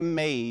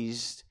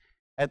amazed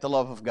at the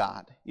love of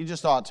God. You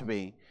just ought to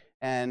be.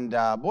 And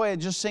boy,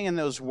 just singing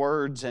those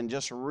words and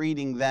just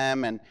reading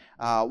them, and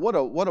what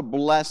a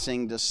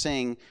blessing to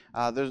sing.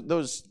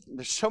 There's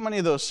so many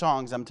of those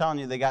songs. I'm telling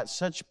you, they got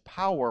such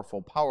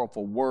powerful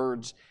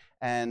words,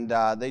 and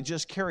they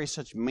just carry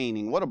such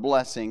meaning. What a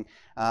blessing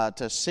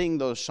to sing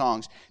those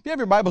songs. If you have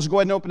your Bibles, go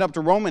ahead and open up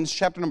to Romans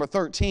chapter number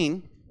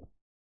 13.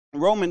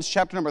 Romans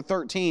chapter number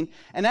 13.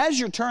 And as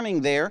you're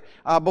turning there,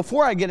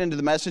 before I get into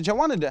the message, I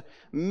wanted to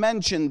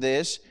mention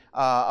this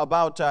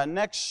about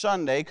next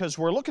Sunday, because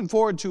we're looking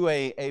forward to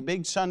a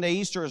big Sunday.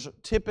 Easter is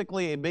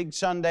typically a big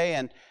Sunday,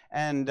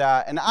 and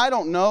I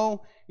don't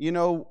know,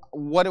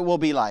 what it will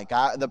be like.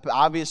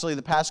 Obviously,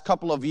 the past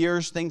couple of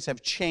years, things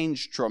have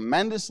changed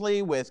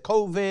tremendously with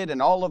COVID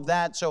and all of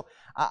that. So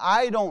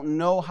I don't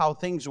know how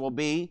things will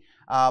be,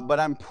 but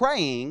I'm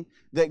praying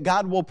that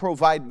God will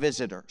provide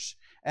visitors.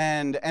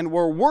 And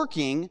we're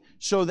working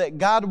so that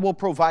God will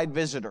provide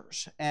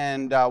visitors.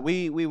 And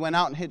we went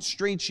out and hit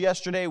streets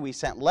yesterday. We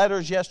sent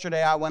letters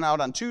yesterday. I went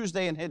out on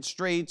Tuesday and hit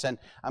streets. And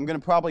I'm going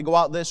to probably go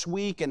out this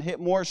week and hit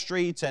more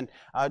streets. And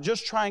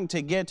just trying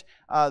to get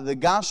the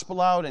gospel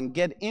out and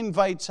get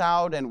invites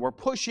out. And we're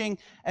pushing.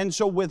 And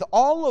so with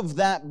all of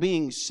that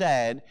being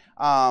said,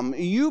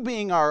 you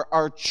being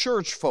our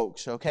church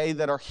folks, okay,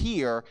 that are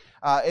here,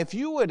 if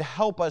you would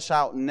help us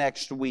out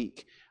next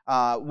week.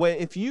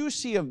 If you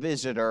see a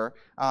visitor,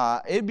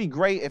 it'd be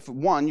great if,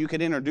 one, you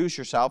could introduce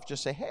yourself.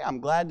 Just say, hey, I'm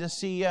glad to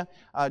see you.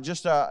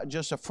 Just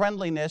a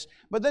friendliness.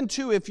 But then,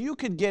 two, if you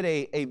could get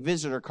a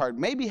visitor card,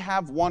 maybe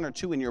have one or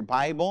two in your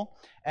Bible.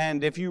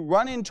 And if you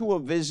run into a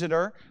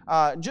visitor,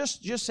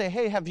 just say,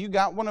 hey, have you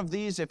got one of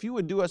these? If you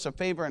would do us a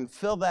favor and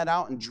fill that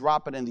out and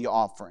drop it in the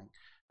offering.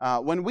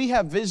 When we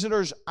have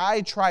visitors,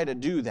 I try to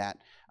do that.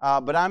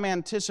 But I'm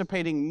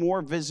anticipating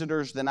more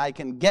visitors than I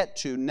can get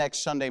to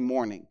next Sunday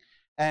morning.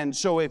 And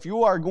so if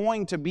you are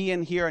going to be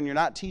in here and you're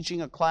not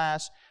teaching a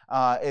class,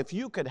 if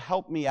you could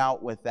help me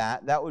out with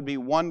that, that would be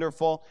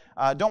wonderful.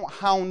 Don't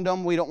hound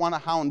them. We don't want to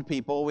hound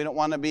people. We don't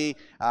want to be,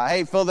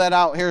 hey, fill that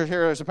out.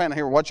 Here's a pen.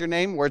 Here, what's your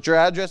name? Where's your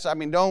address? I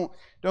mean, don't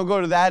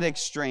go to that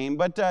extreme.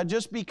 But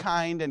just be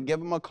kind and give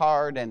them a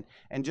card and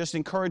just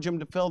encourage them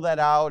to fill that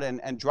out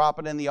and drop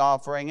it in the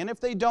offering. And if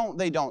they don't,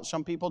 they don't.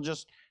 Some people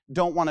just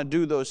don't want to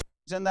do those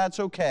things, and that's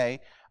okay.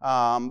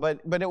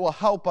 But it will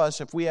help us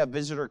if we have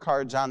visitor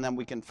cards on them.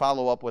 We can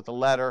follow up with a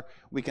letter.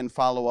 We can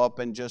follow up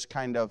and just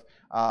kind of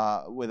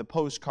with a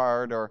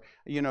postcard, or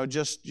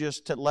just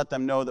to let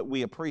them know that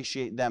we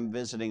appreciate them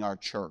visiting our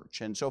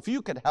church. And so if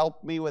you could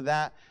help me with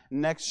that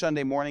next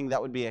Sunday morning,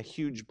 that would be a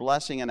huge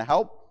blessing and a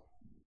help.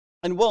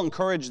 And we'll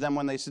encourage them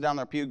when they sit down in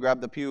their pew,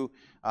 grab the pew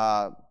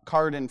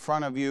card in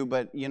front of you.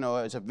 But,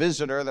 as a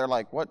visitor, they're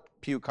like, what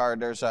pew card?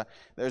 There's an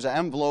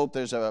envelope,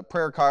 there's a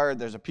prayer card,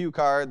 there's a pew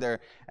card there.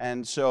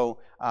 And so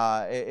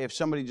if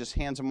somebody just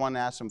hands them one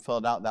and asks them to fill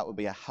it out, that would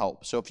be a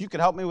help. So if you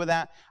could help me with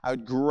that, I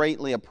would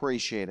greatly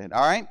appreciate it.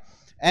 All right?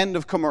 End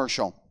of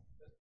commercial.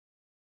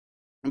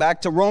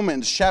 Back to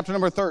Romans chapter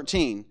number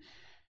 13.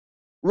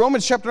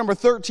 Romans chapter number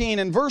 13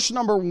 and verse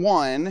number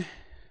 1.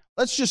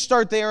 Let's just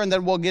start there, and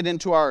then we'll get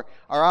into our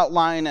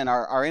outline and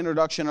our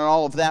introduction and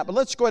all of that. But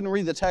let's go ahead and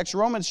read the text.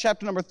 Romans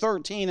chapter number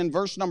 13 and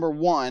verse number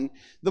 1.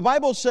 The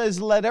Bible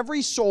says, let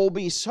every soul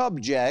be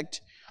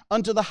subject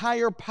unto the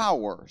higher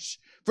powers,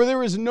 for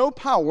there is no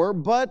power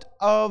but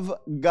of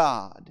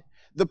God.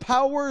 The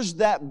powers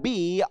that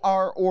be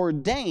are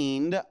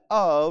ordained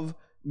of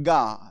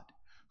God.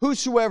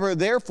 Whosoever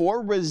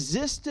therefore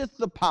resisteth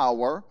the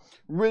power,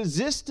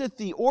 resisteth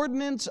the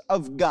ordinance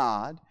of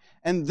God,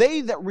 and they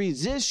that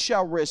resist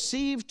shall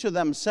receive to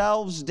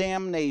themselves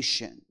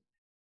damnation.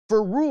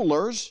 For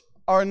rulers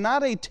are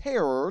not a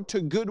terror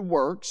to good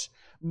works,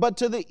 but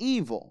to the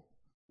evil.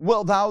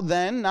 Wilt thou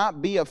then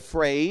not be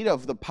afraid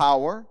of the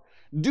power?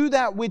 Do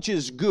that which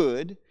is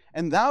good,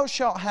 and thou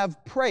shalt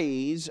have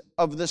praise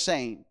of the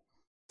same.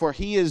 For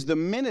he is the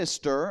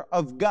minister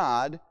of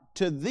God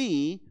to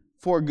thee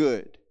for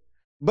good.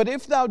 But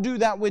if thou do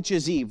that which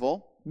is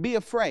evil, be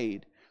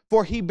afraid,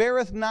 for he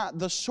beareth not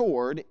the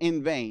sword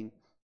in vain.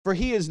 For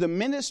he is the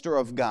minister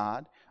of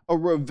God, a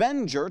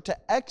revenger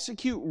to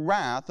execute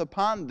wrath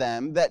upon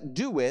them that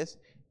doeth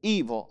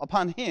evil,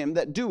 upon him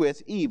that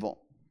doeth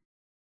evil.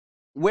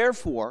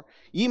 Wherefore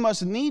ye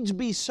must needs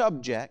be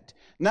subject,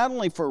 not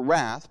only for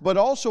wrath, but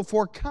also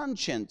for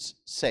conscience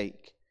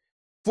sake.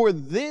 For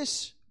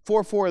this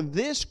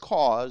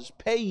cause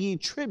pay ye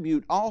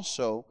tribute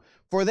also,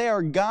 for they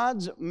are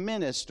God's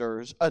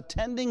ministers,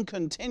 attending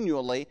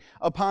continually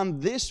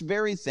upon this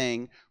very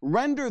thing.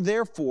 Render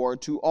therefore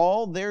to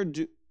all their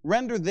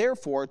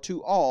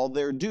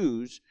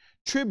dues,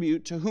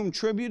 tribute to whom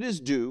tribute is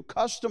due,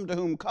 custom to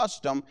whom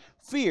custom,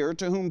 fear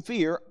to whom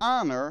fear,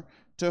 honor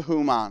to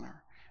whom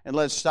honor. And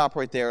let's stop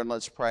right there and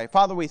let's pray.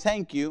 Father, we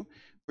thank you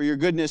for for your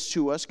goodness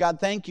to us. God,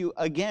 thank you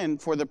again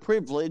for the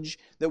privilege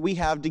that we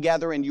have to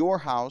gather in your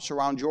house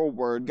around your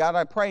word. God,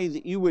 I pray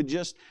that you would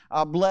just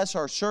bless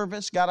our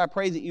service. God, I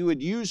pray that you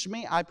would use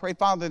me. I pray,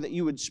 Father, that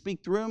you would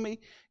speak through me.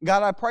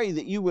 God, I pray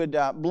that you would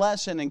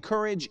bless and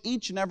encourage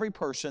each and every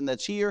person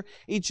that's here,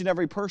 each and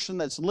every person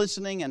that's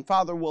listening. And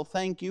Father, we'll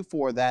thank you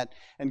for that.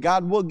 And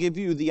God, we'll give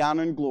you the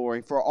honor and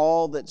glory for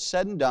all that's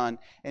said and done.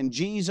 In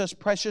Jesus'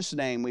 precious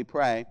name we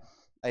pray.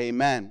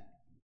 Amen.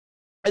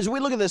 As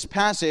we look at this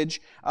passage,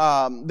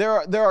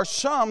 there are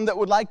some that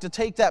would like to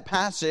take that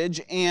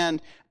passage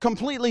and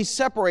completely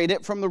separate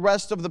it from the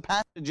rest of the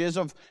passages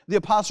of the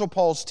Apostle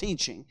Paul's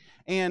teaching,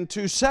 and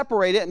to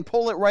separate it and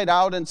pull it right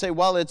out and say,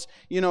 well, it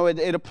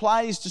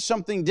applies to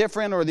something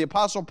different, or the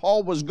Apostle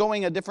Paul was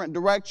going a different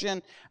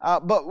direction.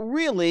 But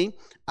really,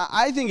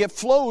 I think it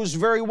flows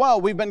very well.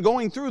 We've been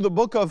going through the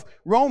book of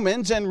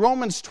Romans, and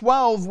Romans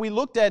 12, we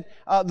looked at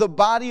the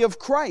body of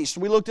Christ.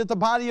 We looked at the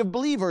body of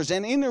believers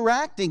and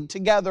interacting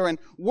together and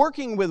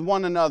working with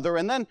one another.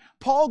 And then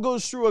Paul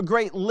goes through a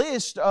great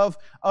list of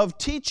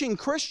teaching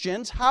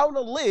Christians how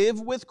to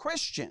live with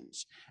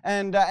Christians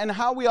and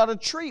how we ought to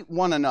treat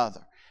one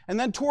another. And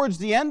then towards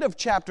the end of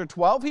chapter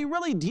 12, he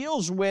really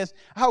deals with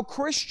how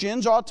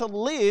Christians ought to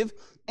live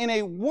in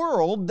a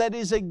world that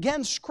is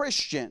against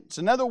Christians.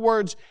 In other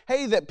words,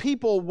 hey, that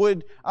people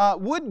would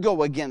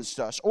go against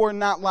us or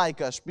not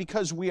like us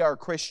because we are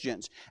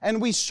Christians.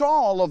 And we saw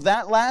all of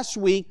that last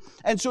week.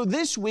 And so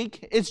this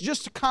week, it's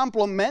just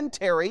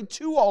complementary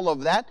to all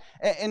of that.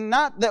 And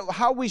not that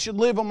how we should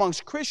live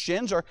amongst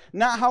Christians, or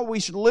not how we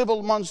should live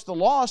amongst the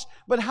lost,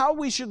 but how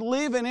we should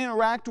live and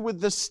interact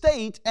with the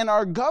state and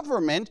our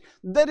government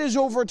that is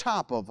over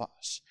top of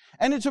us.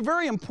 And it's a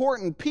very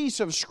important piece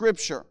of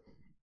Scripture.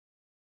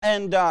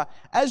 And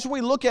as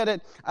we look at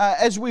it,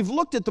 as we've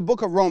looked at the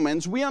book of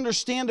Romans, we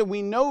understand and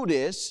we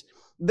notice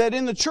that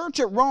in the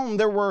church at Rome,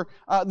 there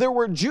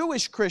were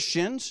Jewish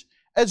Christians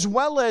as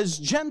well as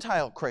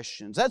Gentile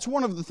Christians. That's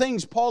one of the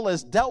things Paul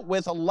has dealt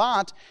with a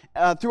lot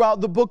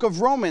throughout the book of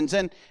Romans.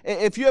 And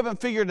if you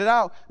haven't figured it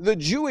out, the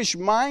Jewish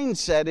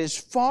mindset is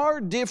far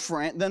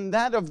different than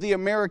that of the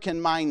American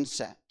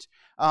mindset.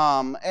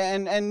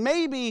 And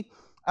maybe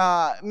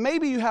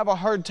you have a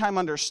hard time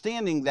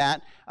understanding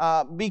that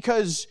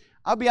because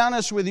I'll be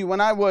honest with you, when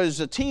I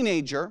was a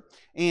teenager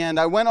and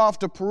I went off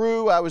to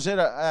Peru, I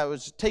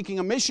was taking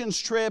a missions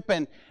trip,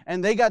 and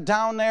they got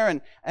down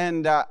there,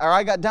 or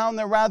I got down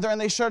there rather,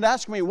 and they started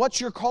asking me, what's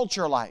your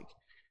culture like?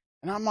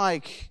 And I'm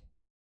like,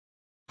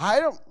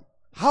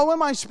 how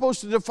am I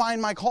supposed to define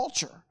my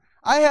culture?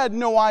 I had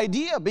no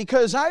idea,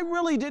 because I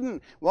really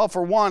didn't. Well,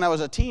 for one, I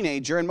was a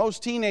teenager, and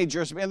most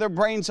teenagers, man, their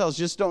brain cells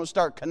just don't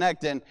start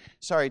connecting.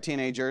 Sorry,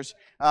 teenagers.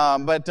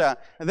 But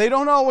they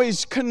don't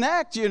always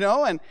connect, and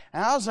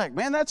I was like,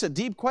 man, that's a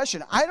deep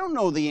question. I don't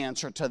know the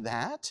answer to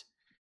that.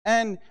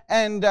 And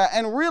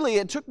really,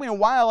 it took me a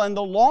while, and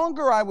the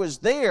longer I was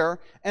there,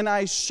 and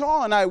I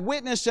saw and I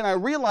witnessed and I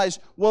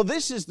realized, well,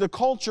 this is the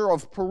culture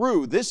of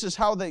Peru. This is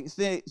how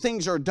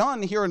things are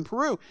done here in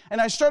Peru. And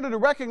I started to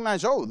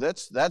recognize, oh,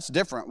 that's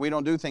different. We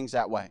don't do things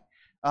that way.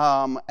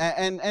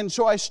 And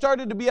so I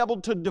started to be able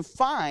to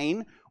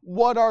define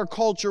what our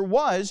culture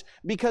was,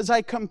 because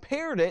I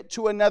compared it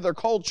to another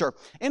culture.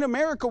 In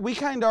America, we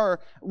kind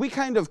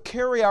of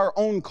carry our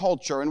own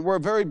culture, and we're a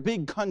very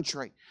big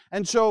country.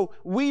 And so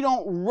we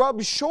don't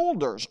rub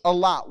shoulders a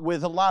lot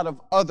with a lot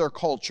of other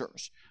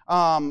cultures.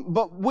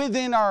 But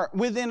within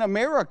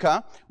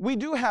America, we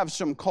do have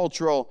some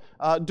cultural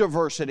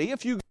diversity.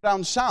 If you go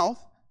down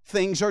south,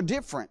 things are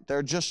different.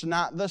 They're just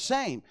not the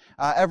same.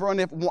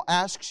 Everyone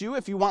asks you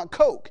if you want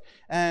Coke,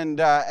 and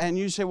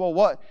you say, well,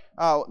 what?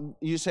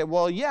 You say,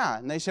 well, yeah.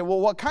 And they say,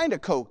 well, what kind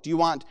of Coke do you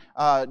want?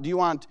 Do you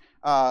want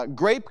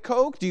grape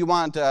Coke? Do you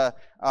want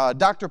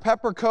Dr.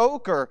 Pepper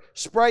Coke or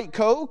Sprite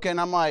Coke? And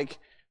I'm like,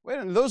 wait a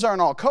minute, those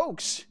aren't all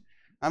Cokes.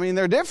 I mean,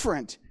 they're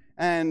different.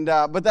 And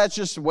but that's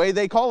just the way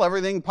they call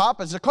everything.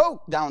 Pop is a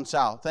Coke down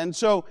south. And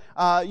so,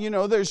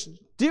 there's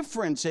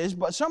differences,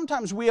 but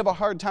sometimes we have a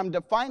hard time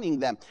defining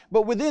them.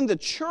 But within the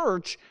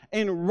church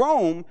in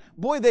Rome,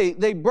 boy,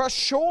 they brush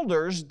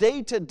shoulders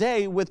day to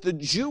day with the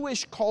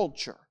Jewish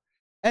culture.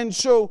 And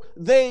so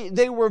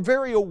they were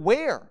very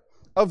aware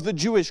of the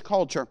Jewish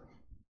culture.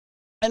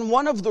 And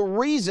one of the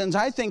reasons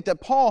I think that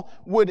Paul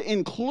would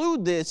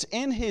include this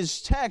in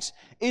his text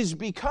is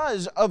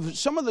because of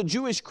some of the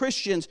Jewish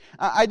Christians.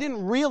 I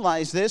didn't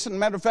realize this, and as a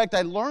matter of fact,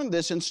 I learned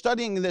this in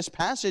studying this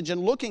passage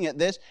and looking at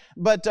this,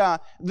 but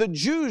the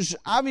Jews,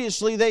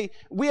 obviously,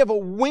 we have a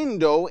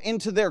window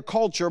into their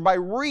culture by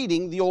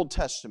reading the Old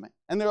Testament.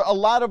 And a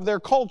lot of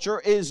their culture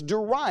is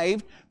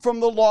derived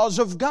from the laws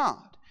of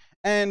God.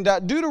 And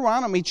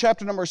Deuteronomy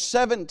chapter number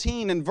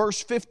 17 and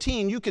verse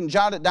 15, you can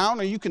jot it down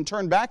or you can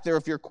turn back there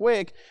if you're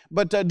quick.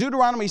 But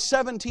Deuteronomy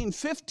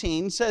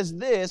 17:15 says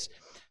this,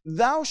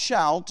 "Thou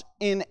shalt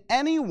in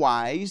any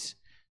wise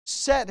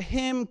set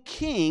him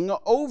king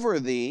over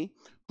thee,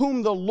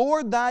 whom the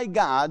Lord thy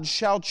God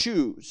shall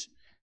choose."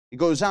 It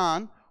goes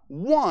on,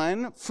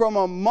 "One from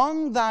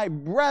among thy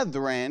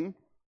brethren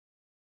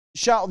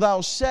shalt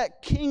thou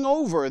set king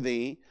over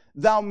thee.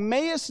 thou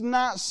mayest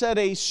not set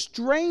a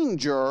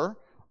stranger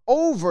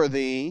over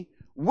thee,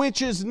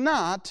 which is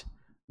not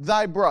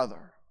thy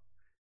brother.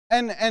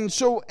 And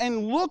so,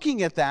 in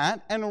looking at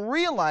that and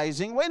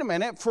realizing, wait a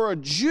minute, for a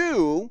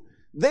Jew,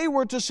 they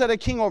were to set a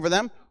king over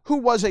them who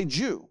was a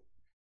Jew.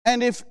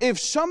 And if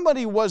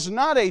somebody was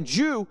not a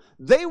Jew,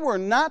 they were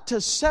not to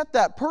set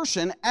that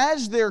person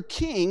as their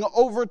king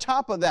over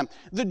top of them.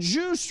 The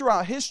Jews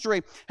throughout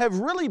history have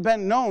really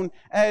been known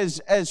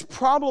as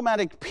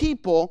problematic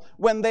people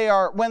when they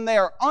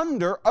are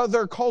under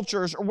other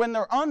cultures, or when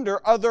they're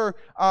under other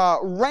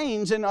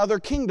reigns in other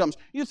kingdoms.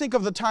 You think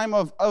of the time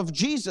of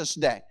Jesus'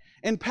 day.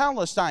 In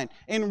Palestine,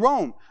 in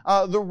Rome,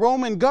 the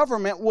Roman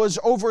government was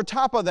over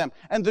top of them.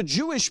 And the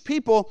Jewish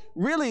people,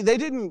 really, that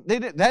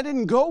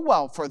didn't go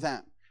well for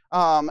them.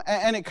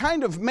 And it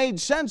kind of made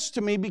sense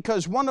to me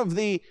because one of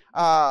the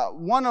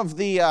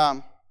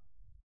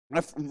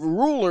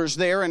rulers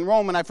there in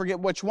Rome, and I forget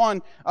which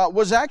one,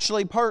 was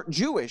actually part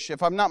Jewish,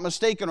 if I'm not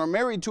mistaken, or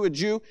married to a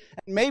Jew.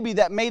 And maybe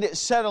that made it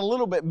set a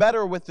little bit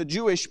better with the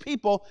Jewish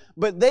people.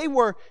 But they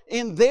were,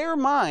 in their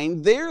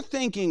mind, their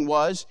thinking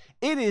was,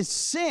 it is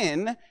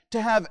sin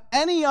to have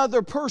any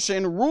other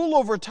person rule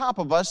over top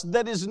of us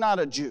that is not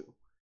a Jew.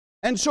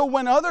 And so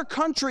when other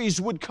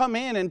countries would come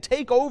in and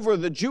take over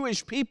the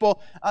Jewish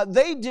people,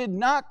 they did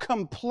not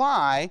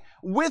comply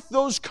with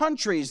those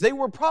countries. They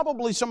were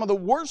probably some of the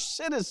worst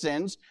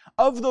citizens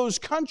of those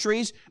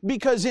countries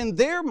because in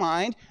their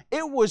mind,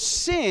 it was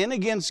sin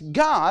against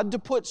God to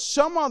put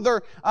some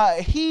other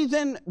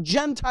heathen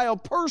Gentile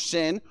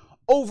person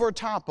over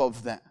top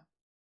of them.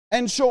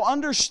 And so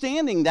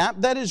understanding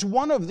that is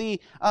one of the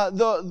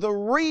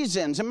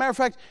reasons. As a matter of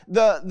fact,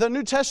 the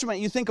New Testament,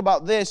 you think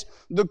about this,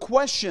 the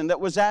question that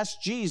was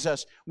asked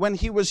Jesus when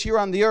he was here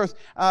on the earth,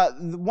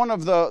 one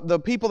of the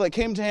people that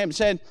came to him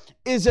said,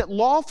 is it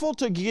lawful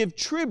to give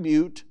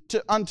tribute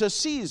unto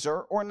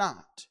Caesar or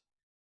not?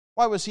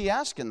 Why was he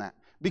asking that?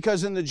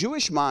 Because in the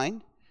Jewish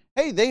mind,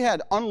 hey, they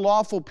had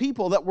unlawful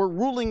people that were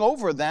ruling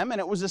over them, and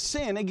it was a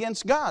sin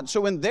against God.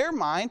 So in their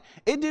mind,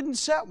 it didn't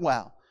set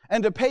well.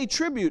 And to pay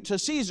tribute to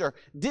Caesar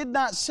did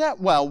not set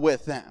well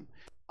with them.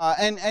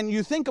 And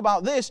you think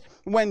about this,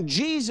 when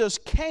Jesus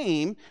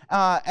came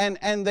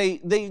and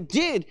they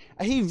did,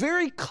 he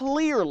very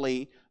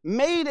clearly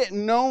made it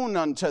known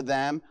unto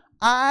them,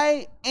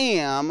 I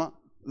am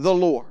the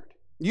Lord.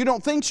 You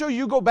don't think so?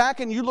 You go back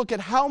and you look at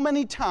how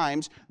many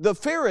times the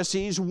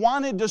Pharisees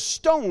wanted to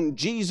stone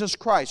Jesus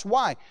Christ.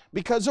 Why?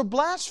 Because of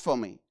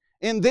blasphemy.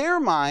 In their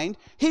mind,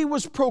 he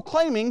was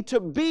proclaiming to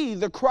be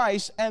the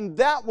Christ, and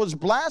that was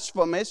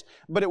blasphemous,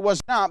 but it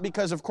was not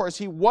because, of course,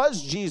 he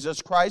was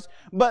Jesus Christ.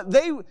 But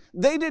they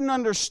didn't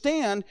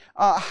understand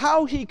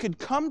how he could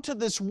come to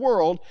this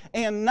world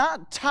and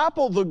not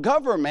topple the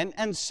government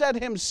and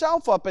set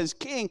himself up as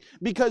king,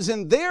 because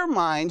in their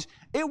minds,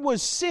 it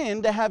was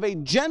sin to have a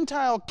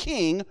Gentile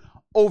king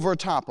over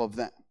top of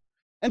them.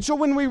 And so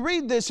when we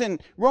read this in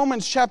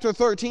Romans chapter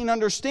 13,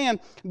 understand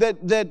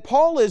that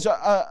Paul is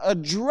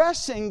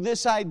addressing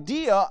this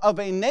idea of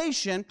a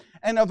nation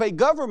and of a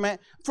government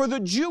for the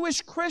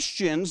Jewish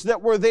Christians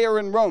that were there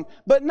in Rome,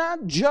 but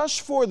not just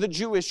for the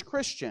Jewish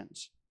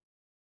Christians.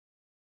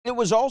 It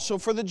was also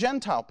for the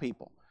Gentile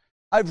people.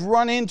 I've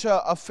run into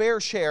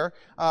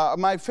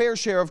my fair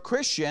share of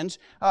Christians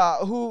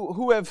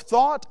who have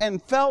thought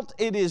and felt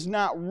it is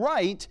not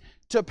right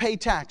to pay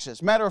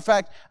taxes. Matter of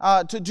fact,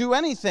 to do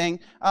anything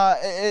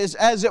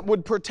as it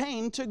would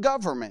pertain to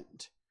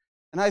government.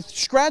 And I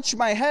scratch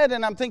my head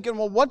and I'm thinking,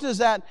 well,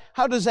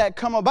 how does that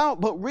come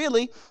about? But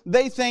really,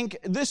 they think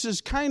this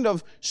is kind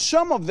of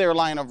some of their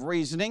line of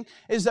reasoning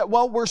is that,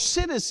 well, we're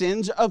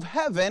citizens of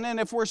heaven, and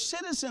if we're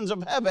citizens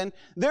of heaven,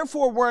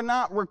 therefore we're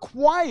not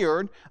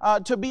required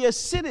to be a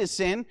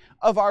citizen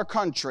of our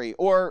country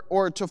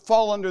or to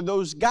fall under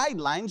those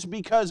guidelines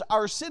because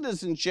our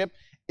citizenship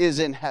is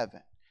in heaven.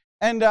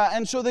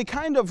 And so they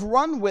kind of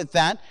run with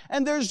that,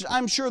 and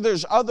I'm sure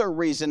there's other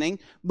reasoning,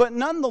 but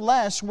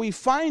nonetheless, we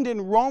find in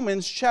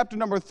Romans chapter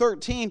number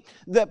 13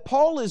 that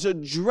Paul is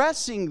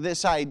addressing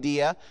this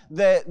idea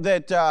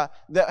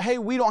that hey,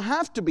 we don't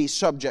have to be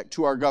subject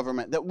to our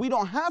government, that we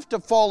don't have to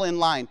fall in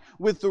line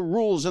with the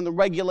rules and the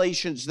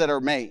regulations that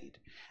are made.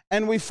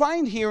 And we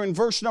find here in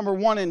verse number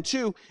 1 and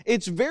 2,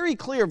 it's very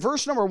clear.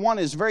 Verse number 1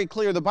 is very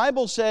clear. The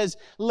Bible says,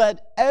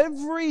 let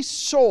every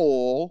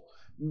soul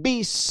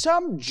be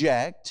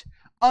subject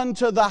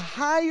unto the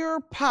higher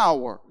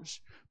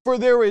powers, for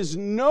there is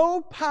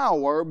no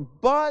power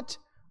but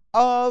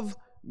of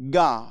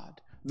God.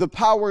 The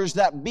powers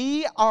that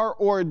be are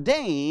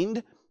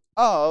ordained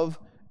of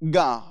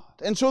God.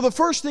 And so the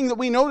first thing that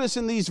we notice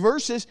in these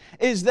verses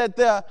is that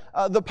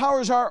the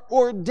powers are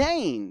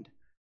ordained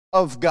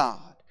of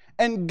God.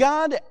 And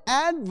God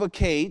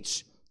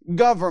advocates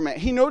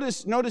government.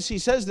 Notice he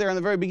says there in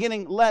the very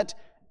beginning, let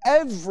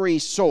every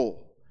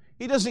soul.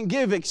 He doesn't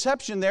give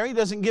exception there. He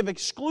doesn't give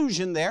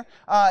exclusion there.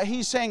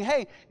 He's saying,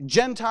 hey,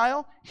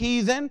 Gentile,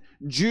 heathen,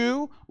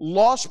 Jew,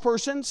 lost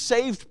person,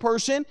 saved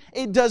person,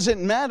 it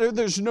doesn't matter.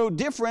 There's no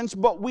difference,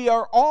 but we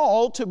are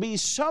all to be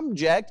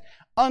subject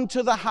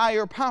unto the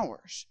higher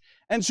powers.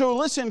 And so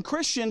listen,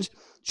 Christians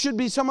should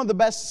be some of the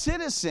best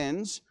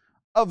citizens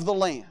of the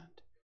land.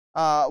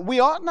 We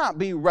ought not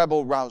be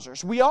rebel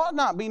rousers. We ought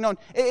not be known.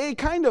 It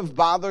kind of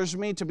bothers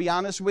me, to be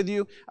honest with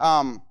you.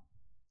 I'm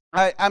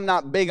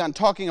not big on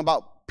talking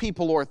about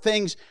people or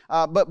things,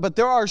 but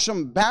there are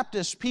some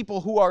Baptist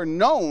people who are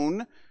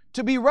known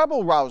to be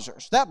rebel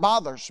rousers. That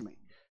bothers me.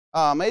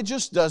 It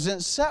just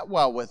doesn't set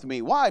well with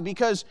me. Why?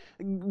 Because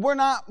we're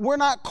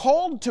not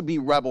called to be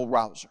rebel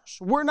rousers.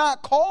 We're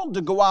not called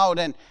to go out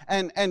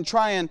and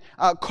try and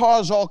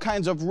cause all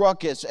kinds of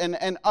ruckus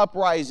and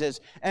uprises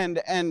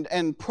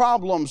and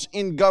problems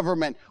in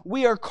government.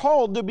 We are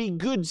called to be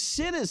good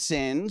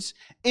citizens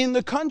in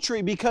the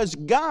country because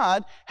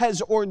God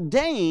has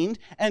ordained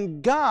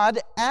and God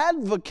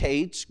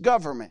advocates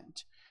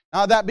government.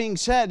 Now, that being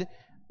said,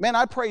 man,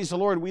 I praise the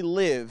Lord we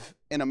live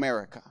in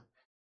America.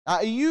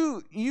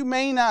 You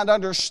may not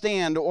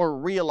understand or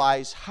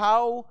realize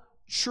how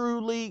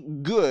truly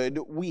good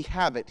we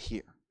have it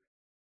here.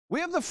 We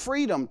have the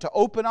freedom to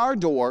open our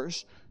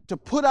doors, to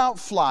put out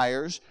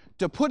flyers,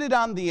 to put it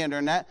on the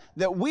internet,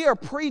 that we are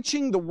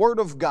preaching the Word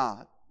of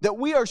God, that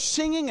we are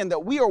singing and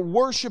that we are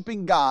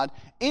worshiping God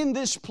in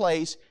this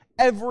place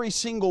every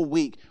single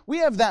week. We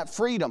have that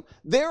freedom.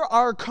 There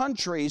are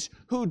countries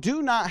who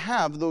do not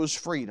have those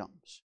freedoms.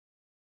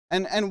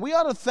 And we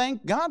ought to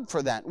thank God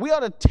for that. We ought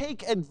to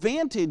take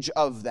advantage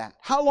of that.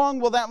 How long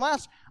will that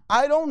last?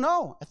 I don't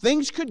know.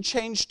 Things could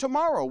change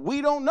tomorrow.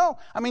 We don't know.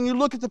 I mean, you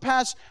look at the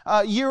past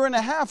year and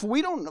a half.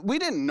 We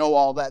didn't know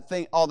all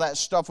that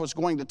stuff was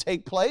going to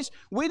take place.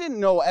 We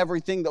didn't know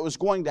everything that was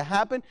going to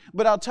happen.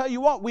 But I'll tell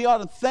you what, we ought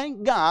to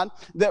thank God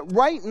that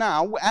right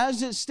now,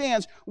 as it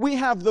stands, we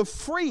have the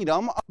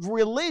freedom of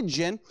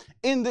religion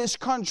in this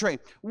country.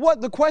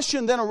 The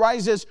question then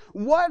arises,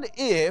 what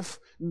if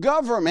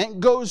government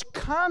goes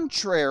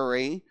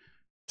contrary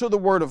to the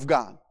Word of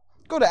God?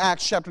 Go to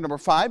Acts chapter number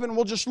 5, and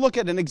we'll just look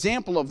at an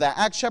example of that.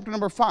 Acts chapter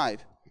number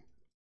 5.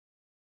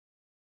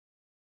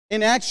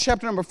 In Acts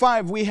chapter number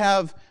 5, we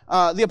have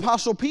the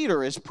Apostle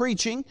Peter is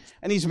preaching,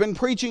 and he's been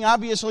preaching,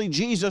 obviously,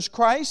 Jesus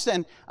Christ,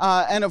 and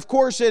of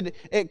course,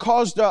 it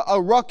caused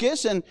a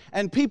ruckus,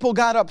 and people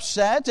got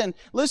upset. And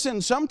listen,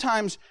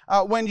 sometimes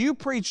when you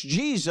preach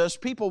Jesus,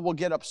 people will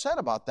get upset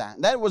about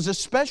that. That was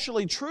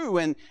especially true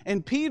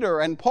in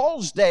Peter and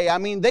Paul's day. I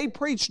mean, they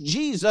preached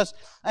Jesus,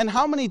 and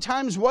how many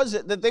times was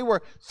it that they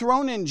were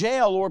thrown in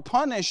jail or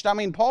punished? I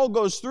mean, Paul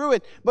goes through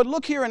it, but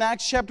look here in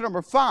Acts chapter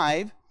number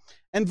 5,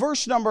 and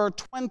verse number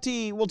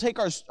 20, we'll take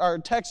our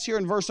text here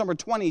in verse number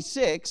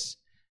 26.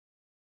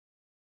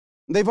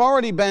 They've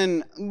already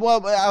been,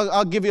 well,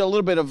 I'll give you a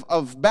little bit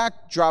of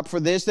backdrop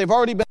for this. They've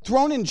already been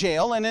thrown in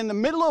jail, and in the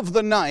middle of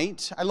the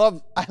night, I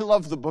love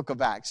the book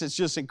of Acts. It's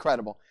just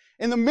incredible.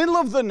 In the middle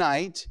of the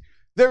night,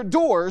 their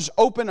doors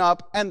open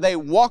up, and they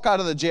walk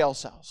out of the jail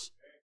cells.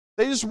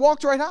 They just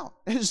walked right out.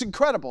 It's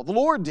incredible. The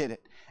Lord did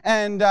it.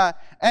 And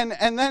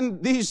then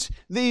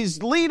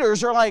these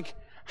leaders are like,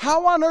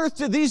 how on earth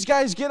did these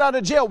guys get out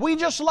of jail? We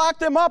just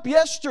locked them up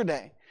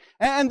yesterday.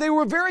 And they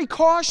were very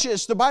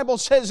cautious, the Bible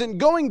says, in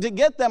going to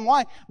get them.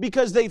 Why?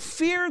 Because they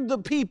feared the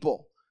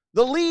people.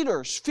 The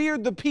leaders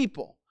feared the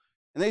people.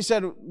 And they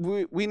said,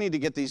 we need to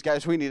get these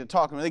guys. We need to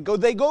talk to them.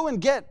 They go and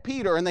get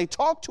Peter, and they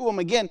talk to him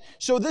again.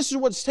 So this is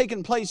what's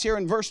taken place here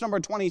in verse number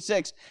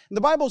 26. And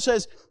the Bible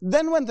says,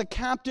 then went the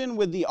captain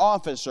with the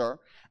officer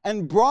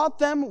and brought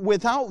them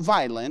without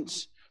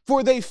violence,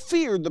 for they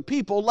feared the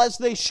people, lest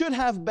they should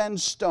have been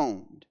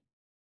stoned.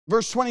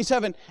 Verse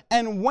 27,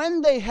 and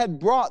when they had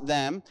brought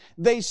them,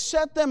 they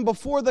set them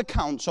before the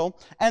council,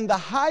 and the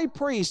high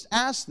priest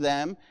asked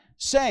them,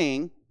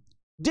 saying,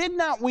 did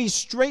not we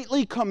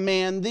straitly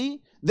command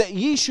thee that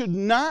ye should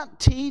not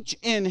teach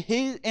in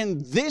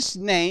this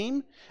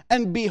name?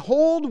 And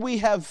behold, ye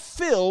have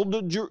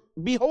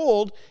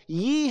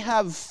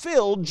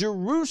filled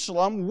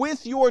Jerusalem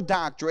with your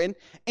doctrine,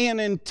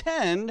 and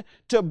intend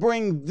to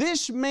bring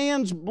this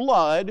man's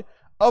blood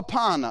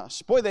upon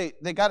us. Boy,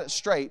 they got it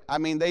straight. I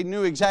mean, they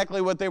knew exactly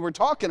what they were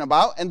talking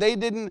about, and they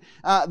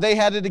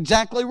had it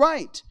exactly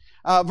right.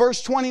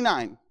 Verse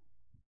 29.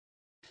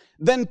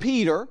 Then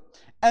Peter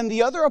and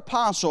the other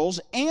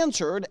apostles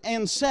answered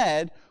and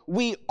said,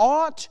 we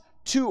ought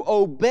to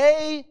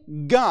obey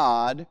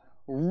God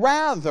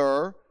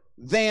rather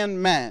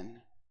than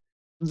men.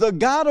 The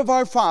God of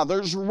our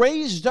fathers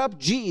raised up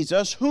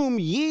Jesus, whom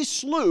ye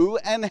slew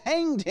and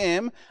hanged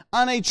him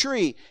on a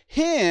tree.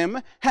 Him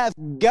hath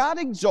God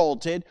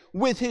exalted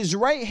with his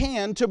right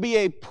hand to be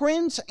a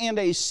prince and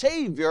a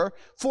savior,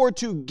 for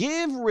to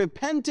give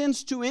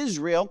repentance to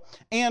Israel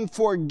and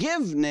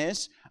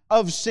forgiveness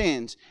of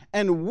sins.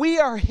 And we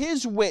are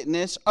his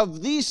witness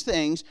of these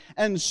things,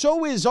 and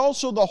so is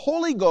also the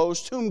Holy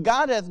Ghost, whom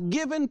God hath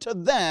given to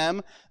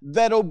them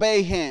that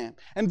obey him.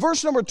 And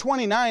verse number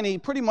 29, he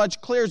pretty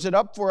much clears it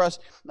up for us,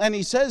 and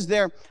he says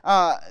there,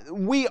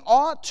 we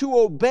ought to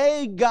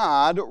obey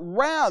God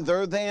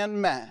rather than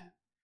men.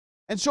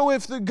 And so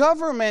if the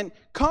government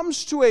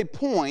comes to a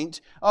point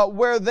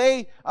where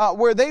they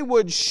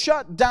would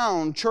shut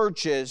down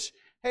churches,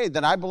 hey,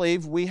 then I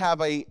believe we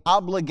have an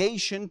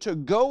obligation to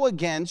go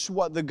against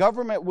what the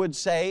government would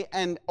say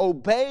and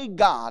obey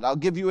God. I'll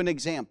give you an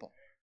example.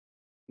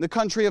 The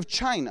country of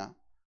China,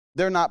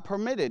 they're not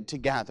permitted to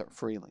gather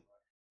freely.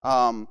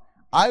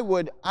 I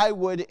would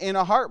in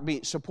a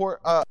heartbeat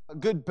support a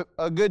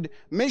good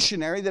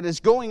missionary that is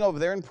going over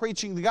there and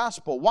preaching the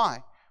gospel.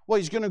 Why? Well,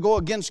 he's going to go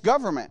against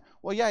government.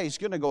 Well, yeah, he's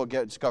going to go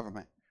against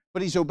government,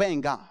 but he's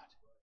obeying God.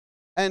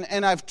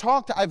 And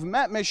I've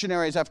met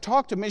missionaries, I've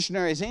talked to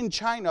missionaries in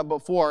China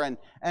before, and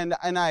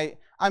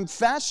I'm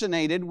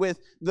fascinated with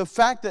the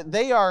fact that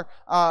they are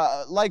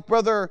like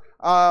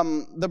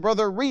the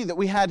brother Ree that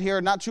we had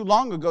here not too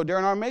long ago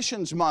during our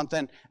missions month,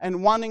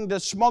 and wanting to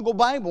smuggle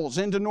Bibles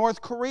into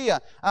North Korea.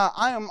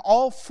 I am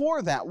all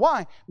for that.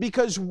 Why?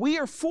 Because we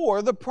are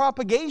for the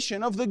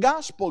propagation of the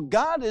gospel.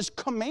 God has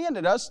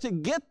commanded us to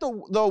get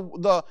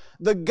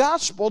the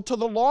gospel to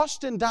the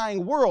lost and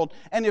dying world.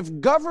 And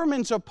if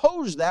governments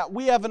oppose that,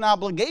 we have an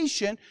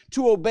obligation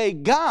to obey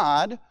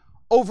God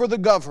over the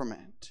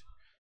government.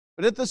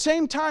 But at the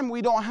same time,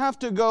 we don't have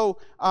to go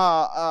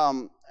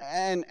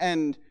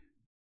and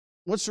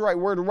what's the right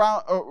word?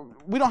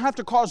 We don't have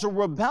to cause a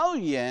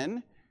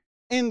rebellion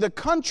in the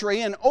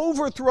country and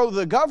overthrow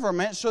the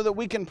government so that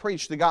we can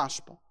preach the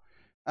gospel.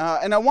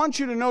 And I want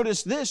you to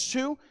notice this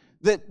too,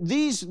 that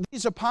these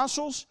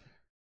apostles,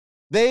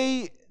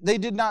 they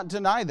did not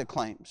deny the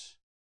claims.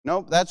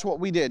 Nope, that's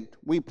what we did.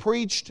 We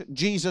preached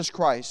Jesus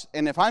Christ.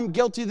 And if I'm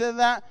guilty of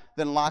that,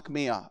 then lock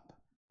me up.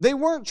 They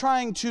weren't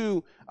trying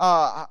to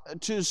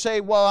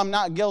say, well, I'm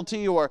not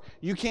guilty, or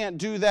you can't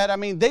do that. I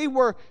mean, they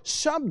were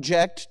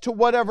subject to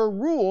whatever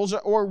rules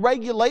or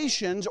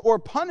regulations or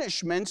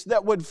punishments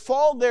that would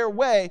fall their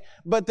way,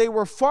 but they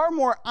were far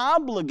more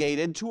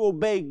obligated to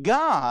obey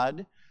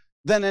God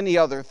than any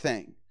other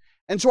thing.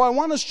 And so I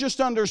want us just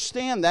to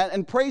understand that,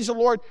 and praise the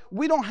Lord,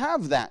 we don't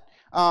have that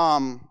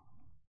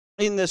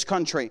in this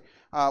country.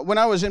 When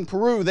I was in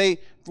Peru,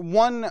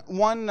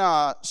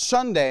 one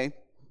Sunday,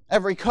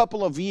 every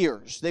couple of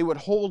years, they would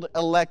hold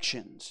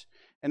elections.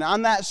 And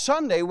on that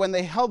Sunday, when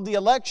they held the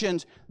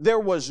elections, there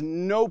was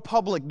no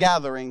public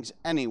gatherings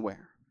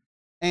anywhere.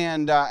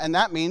 And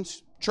that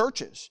means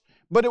churches.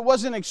 But it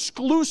wasn't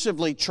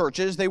exclusively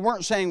churches. They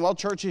weren't saying, well,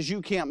 churches, you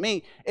can't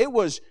meet.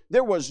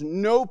 There was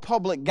no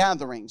public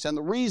gatherings. And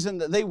the reason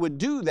that they would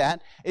do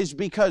that is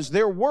because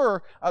there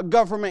were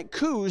government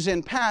coups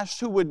in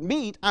past who would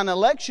meet on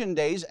election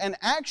days and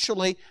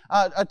actually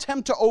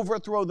attempt to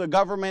overthrow the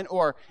government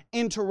or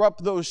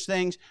interrupt those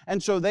things.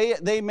 And so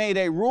they made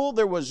a rule.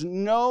 There was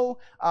no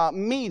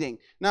meeting.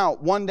 Now,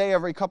 one day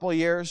every couple of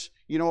years,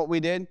 you know what we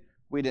did?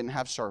 We didn't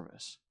have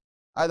service.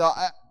 I thought...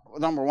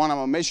 Number one, I'm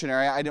a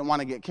missionary. I didn't want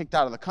to get kicked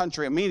out of the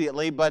country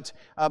immediately. But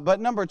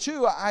number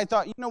two, I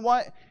thought, you know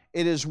what?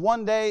 It is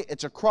one day.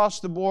 It's across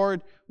the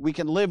board. We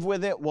can live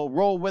with it. We'll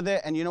roll with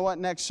it. And you know what?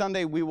 Next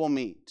Sunday, we will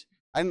meet.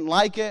 I didn't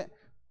like it,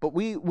 but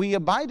we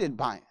abided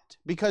by it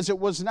because it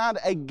was not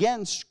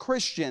against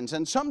Christians.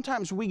 And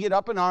sometimes we get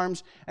up in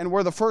arms and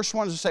we're the first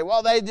ones to say,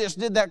 well, they just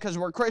did that because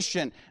we're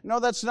Christian. No,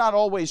 that's not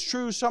always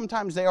true.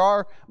 Sometimes there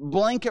are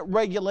blanket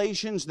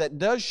regulations that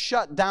does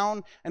shut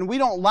down, and we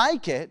don't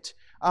like it.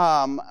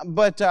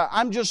 But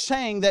I'm just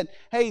saying that,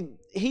 hey,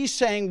 he's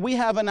saying we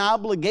have an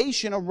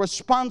obligation, a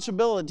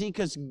responsibility,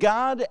 because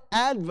God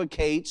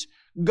advocates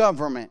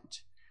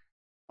government.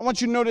 I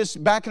want you to notice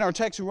back in our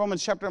text in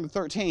Romans chapter number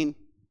 13,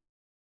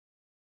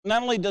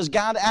 not only does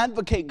God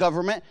advocate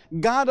government,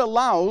 God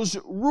allows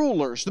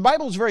rulers. The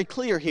Bible is very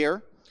clear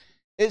here.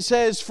 It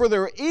says, for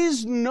there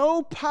is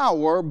no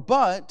power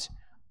but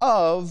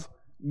of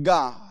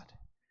God.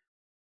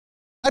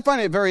 I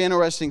find it very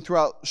interesting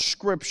throughout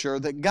Scripture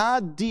that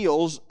God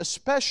deals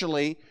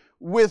especially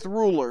with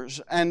rulers.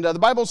 And the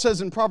Bible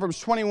says in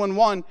Proverbs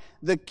 21:1,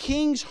 the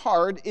king's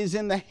heart is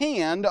in the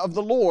hand of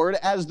the Lord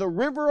as the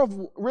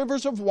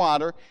rivers of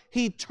water.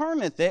 He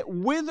turneth it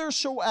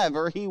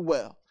whithersoever he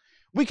will.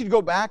 We could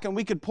go back and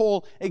we could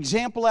pull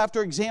example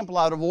after example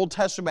out of Old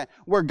Testament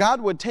where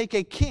God would take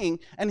a king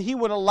and He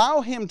would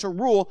allow him to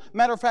rule.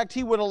 Matter of fact,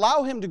 He would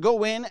allow him to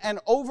go in and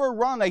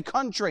overrun a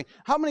country.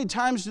 How many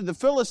times did the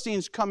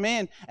Philistines come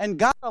in, and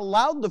God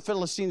allowed the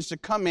Philistines to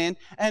come in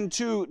and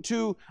to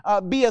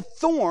be a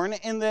thorn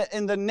in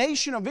the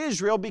nation of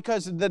Israel,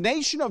 because the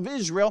nation of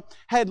Israel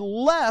had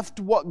left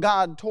what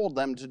God told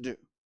them to do.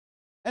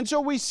 And so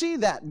we see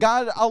that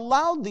God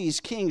allowed these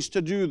kings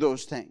to do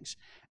those things.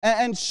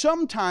 And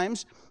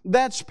sometimes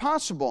that's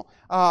possible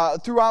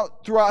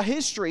throughout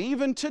history,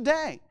 even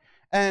today.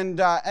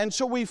 And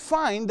so we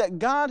find that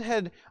God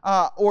had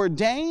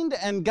ordained,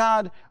 and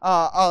God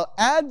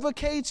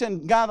advocates,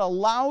 and God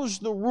allows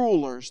the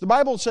rulers. The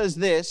Bible says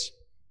this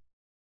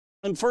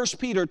in 1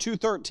 Peter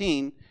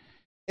 2:13.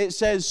 It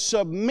says,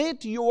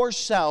 submit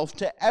yourself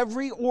to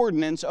every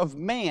ordinance of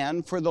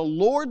man for the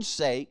Lord's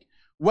sake,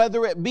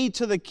 whether it be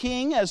to the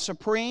king as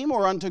supreme,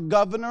 or unto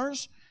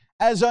governors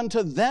as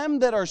unto them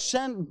that are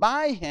sent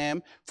by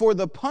him for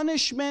the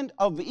punishment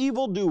of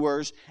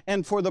evildoers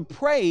and for the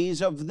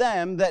praise of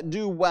them that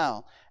do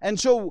well. And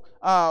so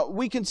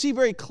we can see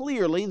very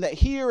clearly that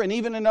here and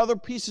even in other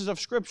pieces of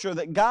Scripture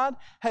that God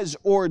has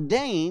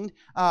ordained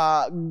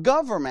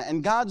government,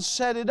 and God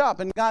set it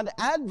up, and God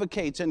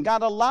advocates, and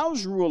God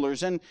allows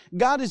rulers, and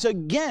God is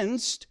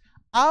against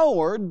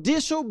our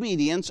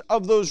disobedience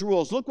of those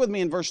rules. Look with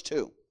me in verse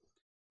 2.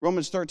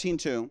 Romans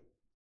 13:2.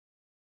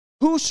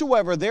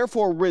 Whosoever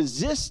therefore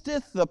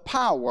resisteth the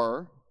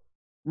power,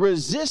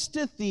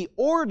 resisteth the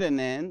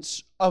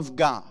ordinance of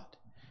God.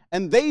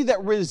 And they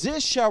that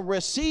resist shall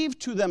receive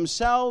to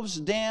themselves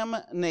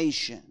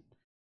damnation.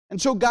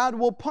 And so God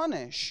will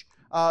punish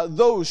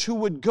those who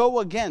would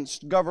go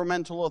against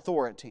governmental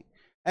authority.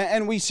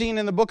 And we've seen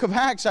in the book of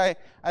Acts, I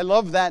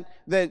love that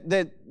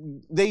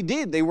they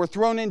did. They were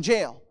thrown in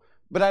jail.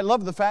 But I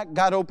love the fact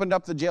God opened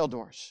up the jail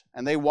doors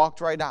and they walked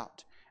right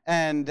out.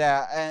 And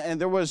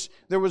there was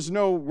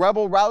no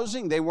rebel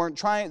rousing. They were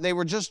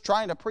just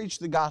trying to preach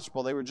the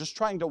gospel. They were just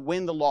trying to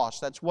win the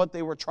lost. That's what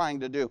they were trying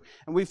to do.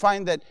 And we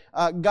find that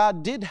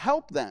God did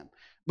help them.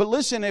 But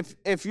listen,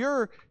 if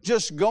you're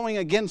just going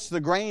against the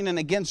grain and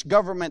against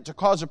government to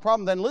cause a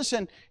problem, then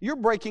listen, you're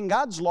breaking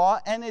God's law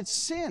and it's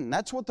sin.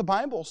 That's what the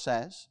Bible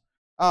says.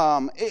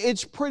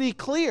 It's pretty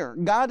clear.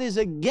 God is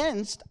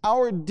against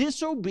our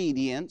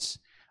disobedience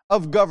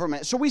of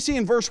government. So we see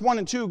in verse 1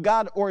 and 2,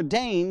 God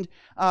ordained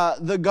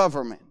the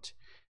government.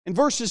 In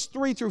verses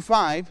 3 through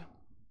 5,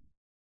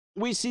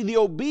 we see the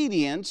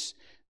obedience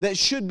that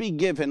should be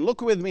given. Look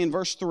with me in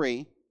verse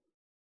 3.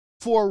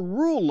 For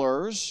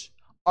rulers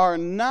are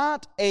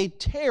not a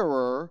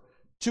terror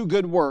to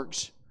good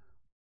works,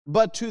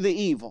 but to the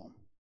evil.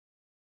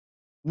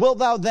 Wilt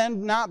thou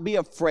then not be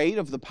afraid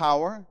of the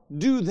power?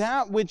 Do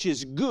that which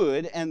is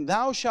good, and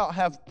thou shalt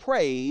have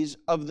praise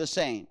of the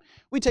same.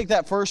 We take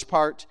that first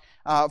part.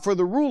 For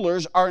the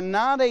rulers are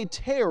not a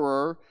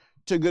terror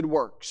to good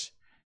works.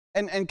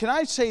 And can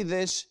I say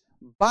this?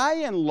 By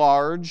and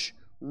large,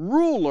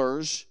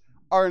 rulers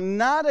are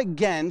not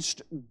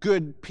against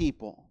good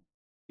people.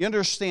 You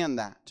understand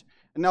that?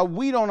 Now,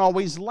 we don't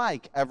always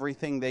like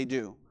everything they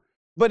do.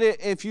 But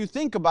if you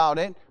think about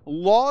it,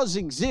 laws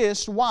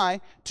exist.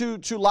 Why? To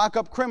lock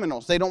up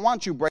criminals. They don't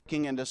want you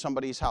breaking into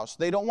somebody's house.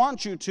 They don't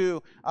want you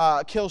to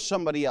kill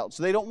somebody else.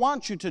 They don't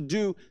want you to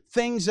do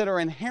things that are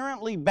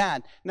inherently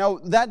bad. Now,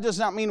 that does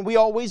not mean we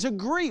always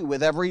agree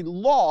with every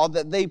law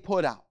that they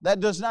put out. That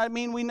does not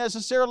mean we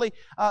necessarily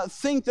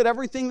think that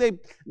everything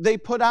they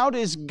put out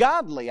is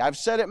godly. I've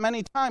said it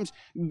many times.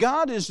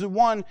 God is the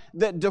one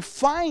that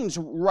defines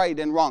right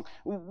and wrong.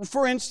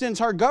 For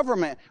instance, our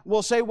government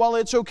will say, well,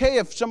 it's okay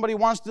if somebody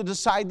wants to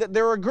decide that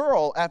they're a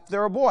girl if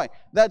they're a boy.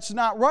 That's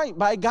not right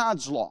by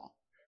God's law.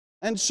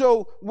 And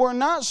so we're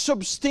not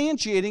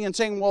substantiating and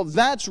saying, well,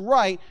 that's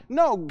right.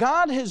 No,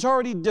 God has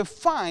already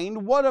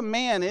defined what a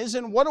man is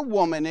and what a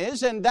woman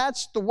is, and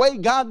that's the way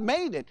God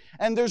made it.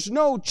 And there's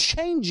no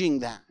changing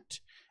that.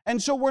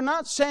 And so we're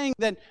not saying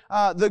that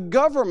the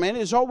government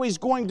is always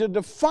going to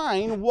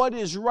define what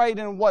is right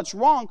and what's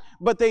wrong,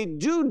 but they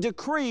do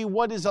decree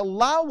what is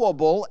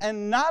allowable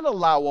and not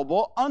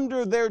allowable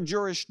under their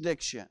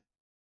jurisdiction.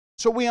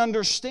 So we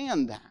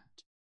understand that.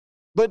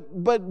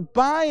 But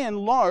by and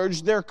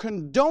large, they're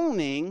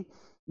condoning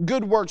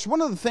good works.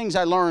 One of the things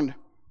I learned,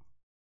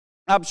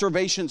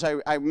 observations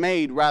I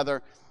made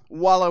rather,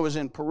 while I was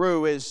in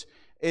Peru is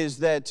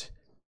that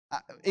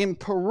in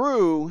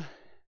Peru,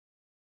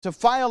 to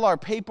file our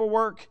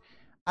paperwork,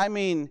 I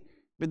mean,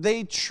 but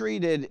they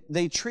treated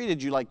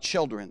you like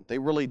children. They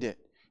really did.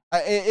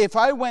 If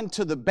I went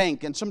to the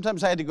bank, and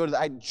sometimes I had to go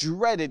I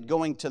dreaded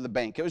going to the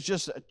bank. It was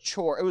just a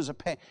chore. It was a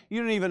pain. You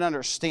don't even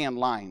understand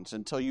lines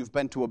until you've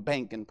been to a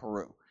bank in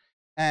Peru.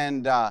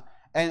 And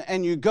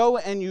you go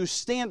and you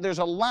stand, there's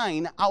a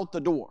line out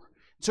the door.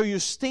 So you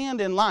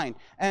stand in line.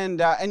 And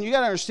you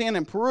got to understand,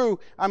 in Peru,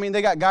 I mean,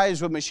 they got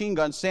guys with machine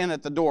guns standing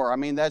at the door. I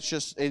mean, it's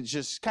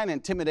just kind of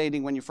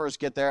intimidating when you first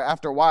get there.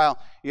 After a while,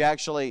 you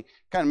actually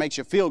kind of makes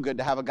you feel good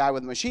to have a guy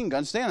with a machine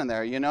gun standing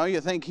there. You know, you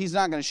think he's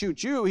not going to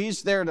shoot you.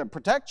 He's there to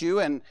protect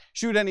you and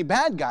shoot any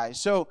bad guys.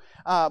 So,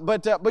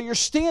 but you're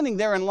standing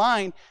there in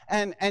line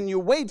and you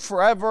wait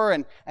forever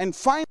and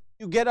finally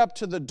you get up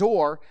to the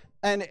door.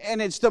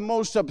 And it's the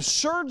most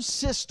absurd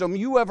system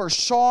you ever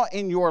saw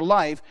in your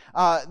life.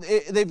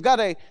 They've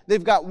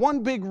got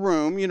one big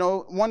room, you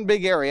know, one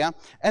big area,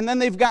 and then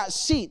they've got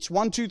seats,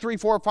 1, 2, 3,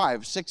 4,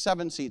 5, 6,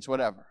 7 seats,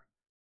 whatever.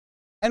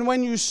 And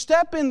when you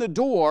step in the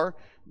door,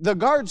 the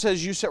guard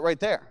says you sit right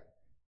there,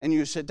 and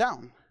you sit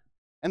down.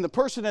 And the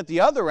person at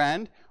the other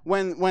end,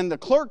 when the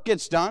clerk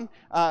gets done,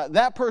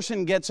 that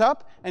person gets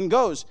up and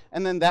goes.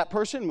 And then that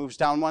person moves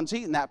down one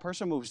seat, and that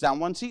person moves down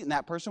one seat, and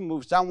that person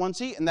moves down one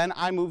seat, and then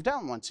I move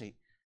down one seat.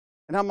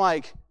 And I'm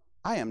like,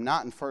 I am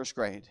not in first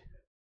grade.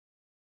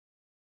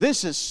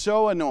 This is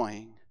so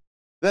annoying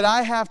that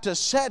I have to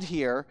sit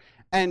here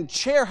and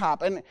chair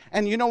hop.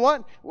 And you know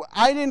what?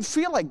 I didn't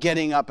feel like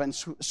getting up and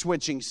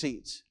switching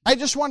seats. I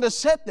just wanted to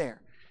sit there.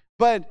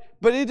 But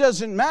it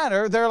doesn't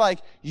matter. They're like,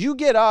 you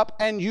get up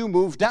and you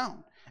move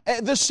down.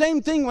 The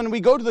same thing when we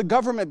go to the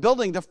government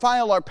building to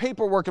file our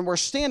paperwork, and we're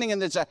standing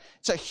in it's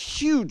a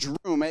huge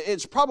room.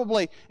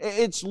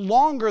 It's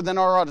longer than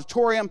our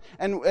auditorium,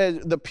 and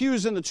the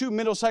pews in the two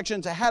middle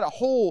sections, it had a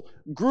whole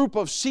group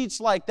of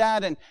seats like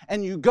that,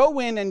 and you go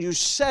in and you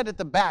sit at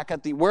the back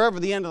at wherever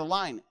the end of the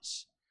line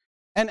is.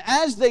 And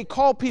as they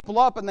call people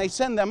up and they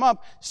send them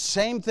up,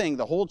 same thing,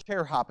 the whole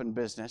chair hopping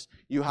business.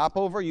 You hop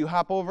over, you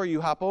hop over,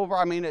 you hop over.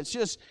 I mean,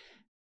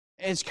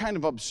 it's kind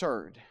of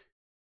absurd.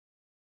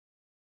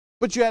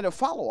 But you had to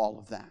follow all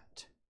of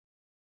that.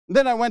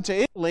 Then I went to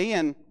Italy,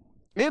 and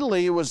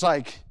Italy was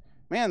like,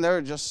 man,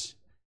 they're just,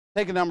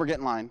 take a number, get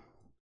in line.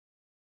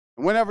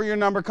 And whenever your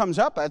number comes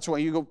up, that's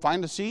when you go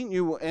find a seat.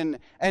 And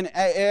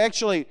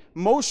actually,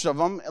 most of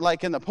them,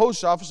 like in the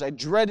post office, I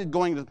dreaded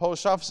going to the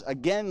post office.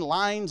 Again,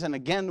 lines and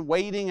again,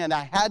 waiting. And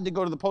I had to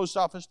go to the post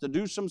office to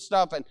do some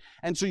stuff.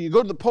 And so you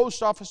go to the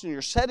post office and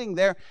you're sitting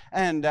there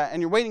and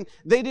you're waiting.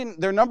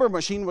 Their number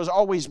machine was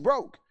always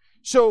broke.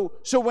 So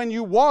when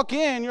you walk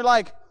in, you're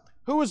like,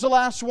 who was the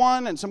last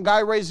one? And some guy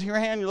raises your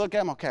hand. You look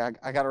at him. Okay,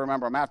 I got to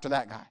remember I'm after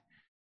that guy.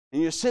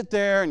 And you sit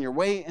there and you're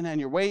waiting and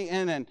you're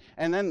waiting.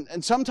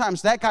 And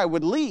sometimes that guy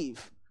would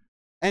leave.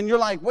 And you're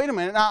like, wait a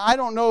minute. Now, I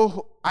don't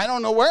know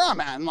where I'm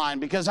at in line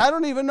because I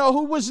don't even know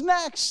who was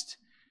next.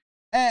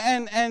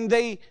 And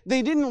they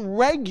didn't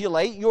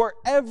regulate your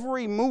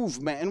every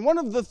movement. And one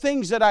of the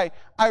things that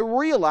I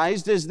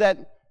realized is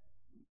that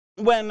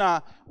when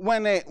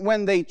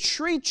they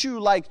treat you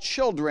like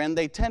children,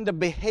 they tend to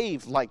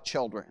behave like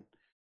children.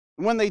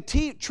 When they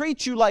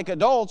treat you like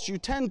adults, you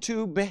tend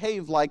to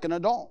behave like an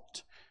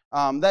adult.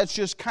 That's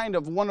just kind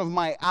of one of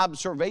my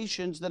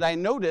observations that I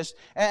noticed.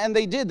 And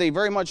they did. They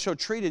very much so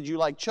treated you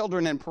like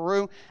children in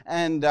Peru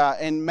and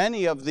in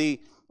many of the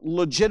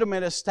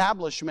legitimate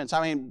establishments.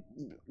 I mean,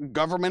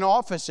 government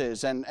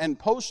offices and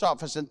post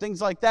office and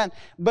things like that.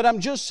 But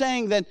I'm just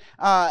saying that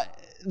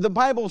the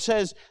Bible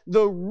says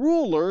the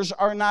rulers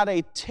are not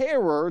a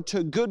terror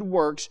to good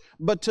works,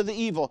 but to the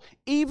evil.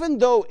 Even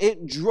though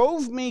it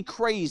drove me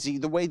crazy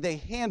the way they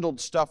handled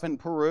stuff in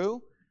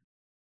Peru,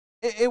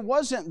 it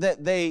wasn't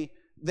that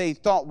they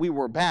thought we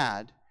were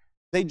bad.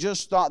 They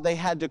just thought they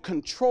had to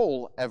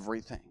control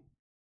everything.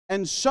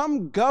 And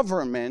some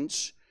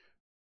governments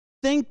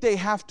think they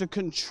have to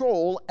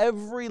control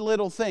every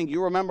little thing.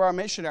 You remember our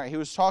missionary, he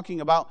was talking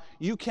about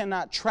you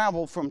cannot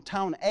travel from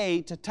town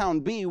A to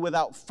town B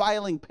without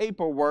filing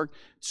paperwork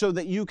so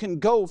that you can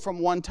go from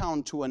one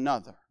town to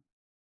another.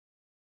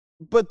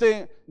 But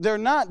they're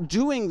not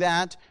doing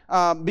that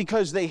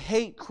because they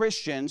hate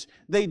Christians.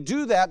 They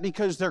do that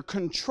because they're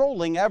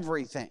controlling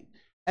everything.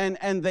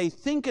 And they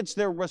think it's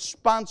their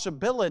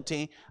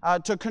responsibility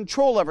to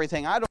control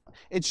everything.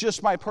 It's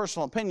just my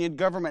personal opinion.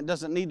 Government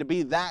doesn't need to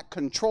be that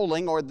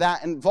controlling or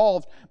that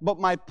involved. But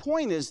my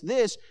point is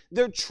this: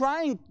 they're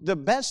trying the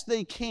best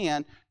they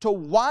can to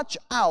watch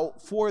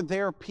out for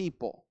their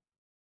people.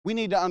 We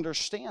need to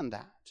understand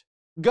that.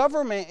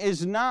 Government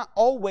is not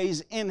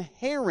always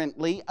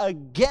inherently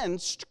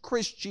against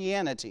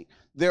Christianity.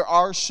 There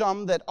are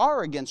some that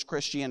are against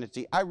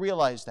Christianity. I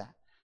realize that.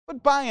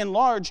 But by and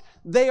large,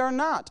 they are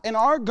not. And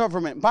our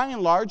government, by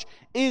and large,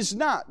 is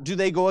not. Do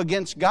they go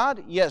against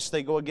God? Yes,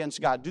 they go against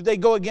God. Do they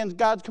go against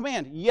God's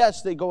command?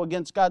 Yes, they go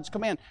against God's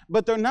command.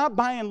 But they're not,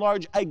 by and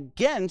large,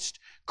 against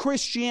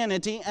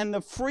Christianity and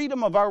the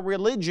freedom of our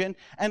religion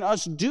and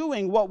us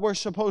doing what we're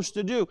supposed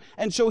to do.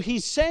 And so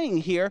he's saying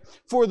here,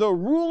 for the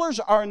rulers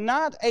are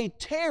not a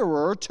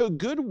terror to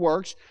good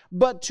works,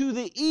 but to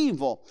the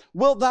evil.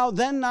 Wilt thou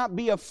then not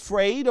be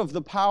afraid of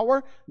the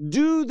power?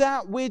 Do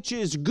that which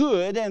is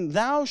good, and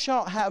thou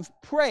shalt have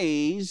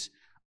praise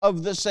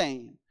of the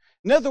same.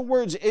 In other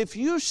words, if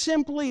you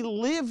simply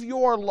live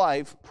your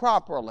life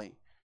properly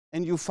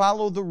and you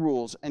follow the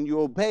rules and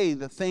you obey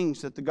the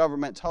things that the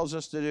government tells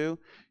us to do,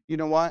 you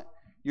know what?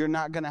 You're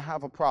not going to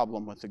have a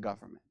problem with the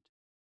government.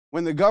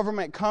 When the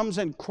government comes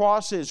and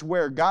crosses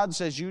where God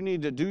says you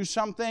need to do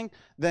something,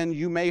 then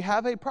you may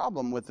have a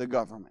problem with the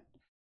government.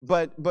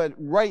 But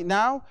right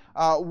now,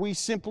 we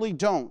simply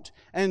don't.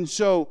 And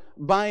so,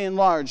 by and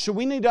large, so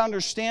we need to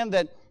understand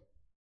that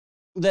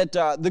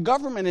the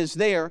government is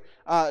there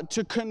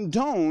to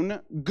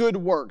condone good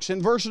works.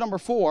 In verse number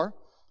 4,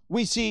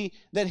 we see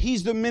that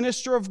he's the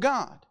minister of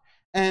God,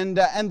 and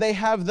they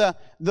have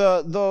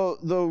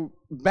the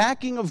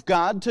backing of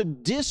God to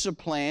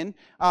discipline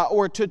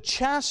or to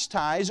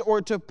chastise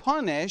or to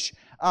punish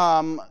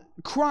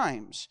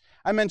crimes.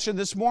 I mentioned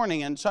this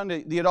morning in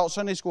the adult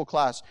Sunday school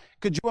class.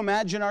 Could you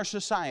imagine our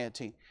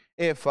society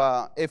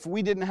if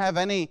we didn't have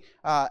any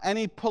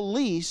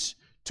police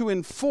to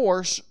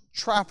enforce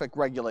traffic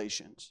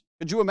regulations?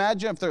 Could you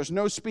imagine if there's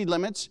no speed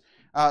limits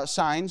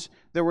signs,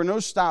 there were no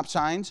stop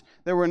signs,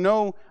 there were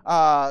no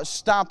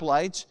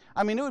stoplights?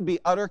 I mean, it would be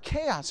utter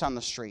chaos on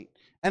the street.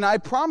 And I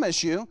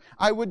promise you,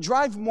 I would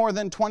drive more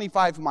than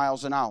 25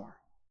 miles an hour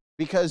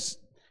because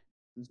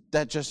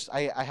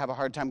I have a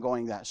hard time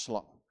going that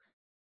slow.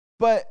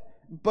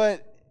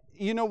 But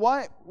you know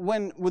what?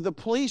 When the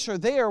police are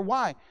there,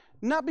 why?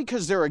 not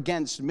because they're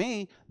against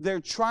me. They're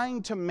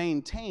trying to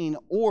maintain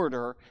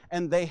order,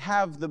 and they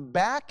have the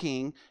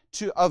backing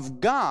of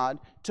God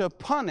to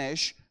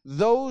punish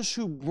those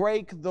who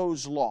break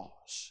those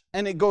laws.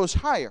 And it goes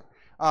higher.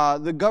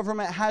 The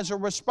government has a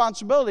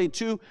responsibility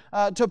to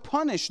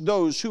punish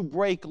those who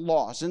break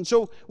laws. And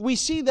so we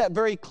see that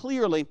very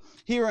clearly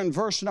here in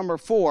verse number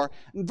 4.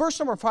 In verse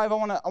number 5, I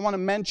want to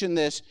mention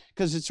this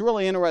because it's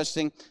really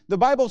interesting. The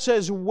Bible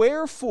says,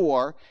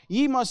 "Wherefore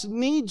ye must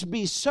needs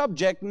be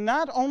subject,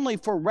 not only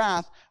for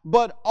wrath,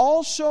 but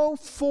also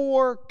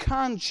for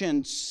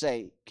conscience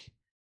sake."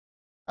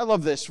 I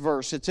love this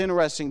verse. It's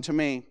interesting to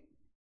me.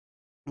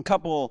 A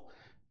couple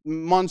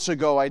months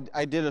ago,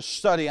 I did a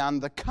study on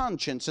the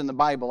conscience in the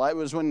Bible. It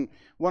was one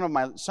of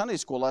my Sunday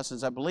school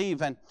lessons, I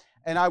believe, and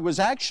I was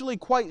actually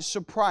quite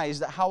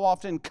surprised at how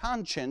often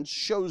conscience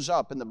shows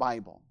up in the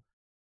Bible.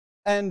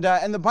 And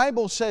the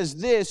Bible says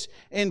this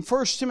in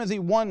 1 Timothy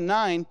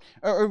 1:9,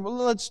 or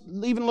let's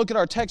even look at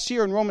our text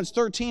here in Romans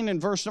 13 and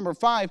verse number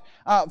 5,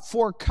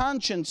 for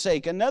conscience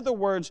sake. In other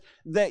words,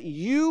 that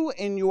you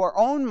in your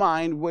own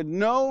mind would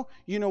know,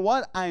 you know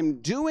what,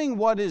 I'm doing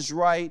what is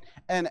right,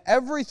 and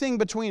everything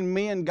between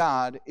me and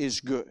God is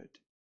good.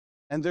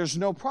 And there's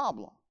no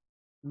problem.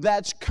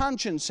 That's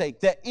conscience sake,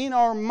 that in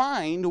our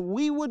mind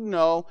we would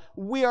know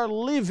we are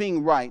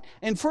living right.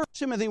 In 1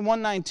 Timothy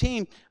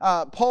 1:19,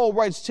 Paul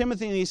writes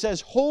Timothy and he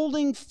says,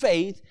 "Holding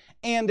faith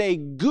and a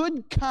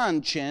good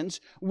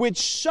conscience,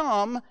 which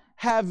some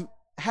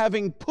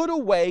having put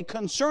away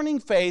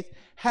concerning faith,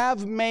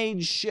 have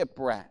made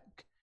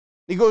shipwreck."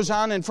 He goes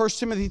on in 1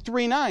 Timothy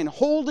 3:9,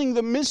 "Holding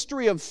the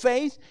mystery of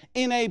faith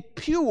in a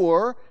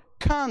pure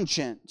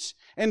conscience."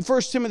 In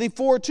 1 Timothy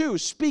 4:2,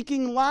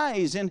 "Speaking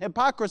lies and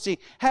hypocrisy,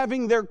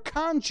 having their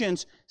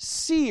conscience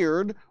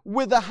seared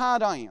with a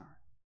hot iron."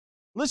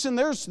 Listen,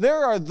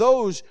 there are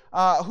those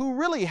who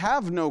really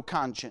have no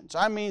conscience.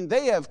 I mean,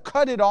 they have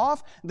cut it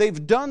off.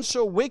 They've done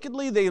so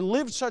wickedly. They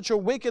live such a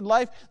wicked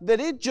life that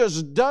it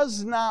just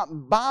does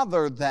not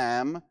bother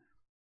them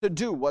to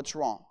do what's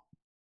wrong.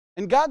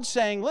 And God's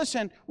saying,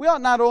 listen, we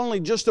ought not only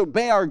just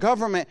obey our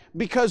government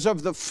because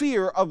of the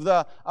fear of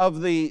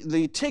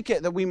the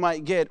ticket that we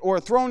might get, or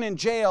thrown in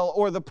jail,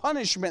 or the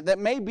punishment that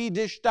may be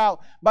dished out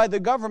by the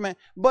government,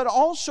 but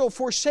also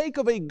for sake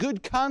of a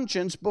good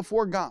conscience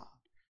before God.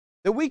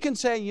 That we can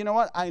say, you know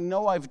what, I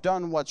know I've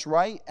done what's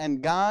right,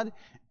 and God,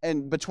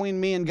 and between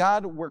me and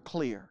God, we're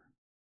clear.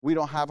 We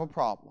don't have a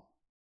problem.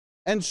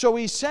 And so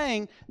he's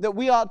saying that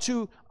we ought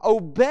to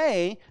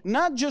obey,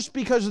 not just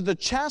because of the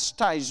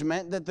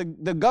chastisement that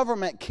the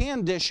government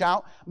can dish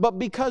out, but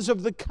because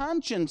of the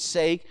conscience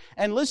sake.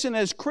 And listen,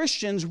 as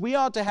Christians, we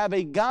ought to have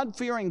a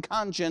God-fearing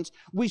conscience.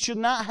 We should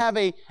not have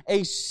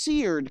a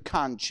seared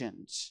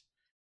conscience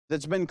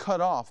that's been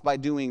cut off by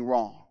doing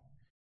wrong.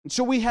 And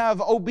so we have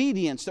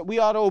obedience that we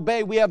ought to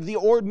obey. We have the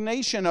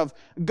ordination of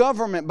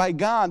government by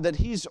God, that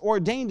He's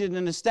ordained it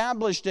and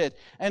established it.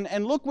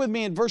 And look with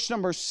me in verse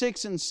number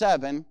 6 and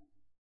 7.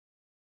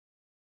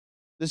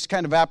 This is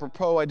kind of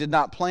apropos. I did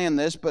not plan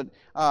this, but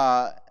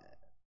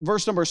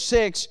verse number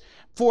 6,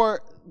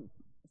 For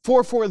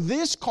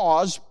this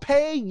cause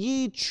pay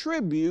ye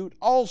tribute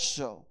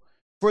also,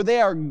 for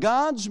they are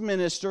God's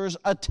ministers,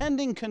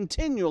 attending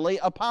continually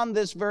upon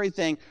this very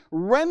thing.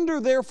 Render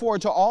therefore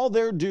to all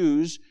their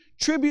dues,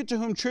 tribute to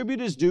whom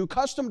tribute is due,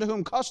 custom to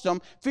whom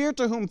custom, fear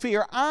to whom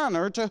fear,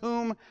 honor to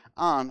whom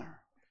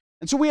honor.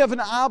 And so we have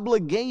an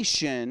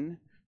obligation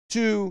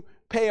to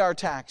pay our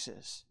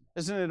taxes.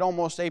 Isn't it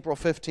almost April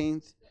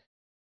 15th?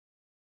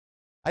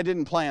 I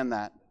didn't plan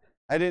that.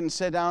 I didn't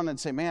sit down and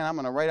say, man, I'm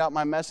going to write out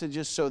my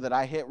messages so that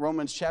I hit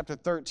Romans chapter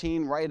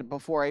 13 right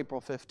before April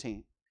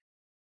 15th.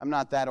 I'm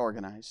not that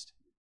organized.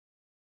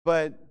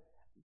 But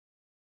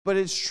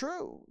it's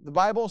true. The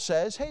Bible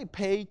says, hey,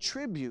 pay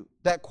tribute.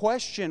 That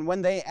question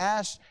when they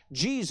asked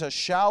Jesus,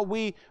 shall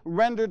we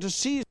render to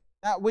Caesar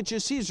that which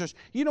is Caesar's?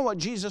 You know what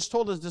Jesus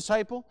told His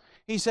disciple?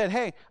 He said,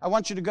 hey, I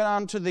want you to go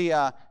down to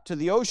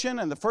the ocean,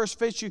 and the first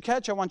fish you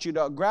catch, I want you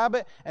to grab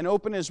it and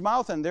open his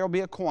mouth, and there will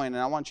be a coin, and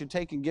I want you to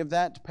take and give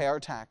that to pay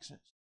our taxes.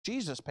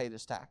 Jesus paid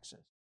His taxes.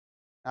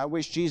 I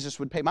wish Jesus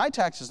would pay my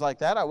taxes like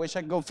that. I wish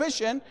I could go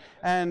fishing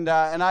and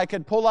I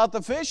could pull out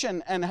the fish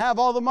and have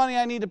all the money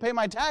I need to pay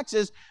my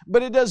taxes,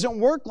 but it doesn't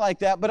work like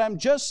that. But I'm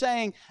just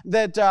saying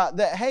that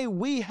hey,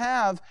 we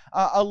have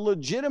a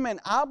legitimate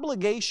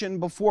obligation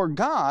before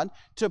God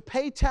to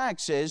pay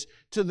taxes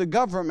to the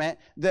government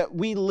that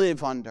we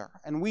live under.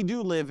 And we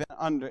do live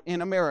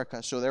in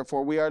America, so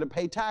therefore we are to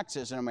pay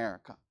taxes in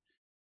America.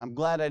 I'm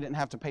glad I didn't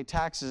have to pay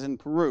taxes in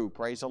Peru.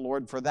 Praise the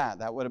Lord for that.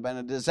 That would have been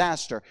a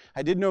disaster.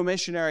 I did know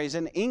missionaries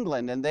in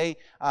England, and they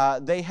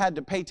had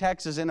to pay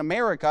taxes in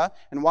America.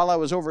 And while I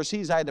was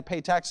overseas, I had to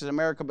pay taxes in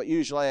America, but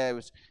usually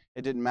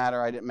it didn't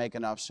matter. I didn't make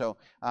enough, so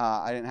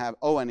I didn't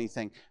owe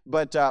anything.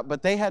 But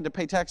they had to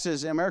pay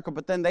taxes in America,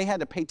 but then they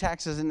had to pay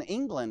taxes in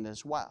England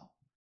as well.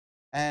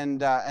 And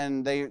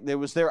there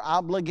was their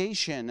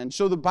obligation. And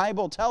so the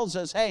Bible tells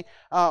us, hey,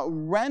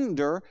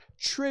 render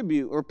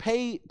tribute, or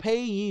pay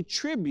ye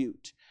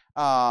tribute.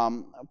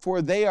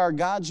 For they are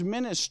God's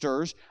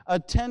ministers,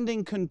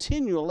 attending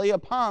continually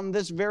upon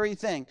this very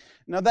thing.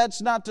 Now,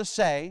 that's not to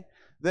say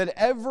that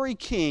every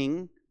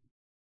king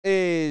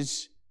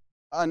is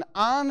an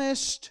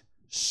honest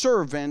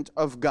servant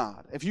of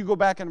God. If you go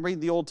back and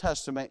read the Old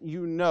Testament,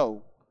 you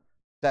know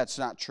that's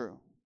not true.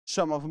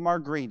 Some of them are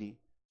greedy.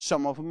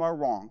 Some of them are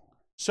wrong.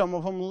 Some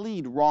of them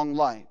lead wrong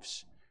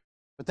lives.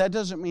 But that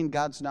doesn't mean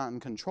God's not in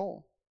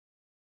control.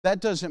 That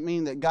doesn't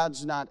mean that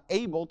God's not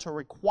able to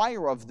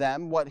require of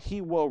them what He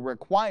will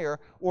require,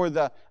 or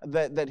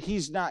that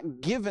He's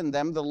not given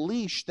them the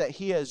leash that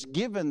He has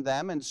given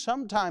them. And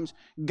sometimes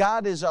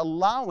God is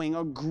allowing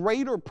a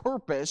greater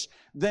purpose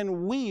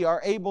than we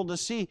are able to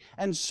see.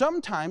 And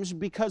sometimes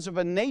because of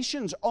a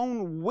nation's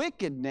own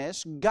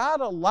wickedness,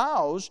 God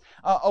allows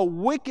a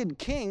wicked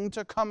king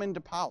to come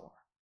into power.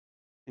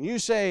 And you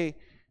say,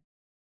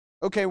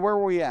 okay, where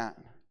are we at?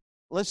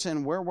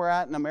 Listen, where we're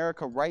at in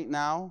America right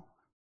now,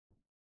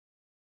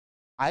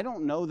 I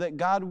don't know that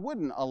God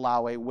wouldn't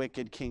allow a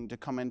wicked king to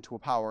come into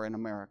power in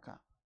America.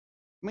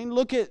 I mean,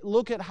 look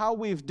at how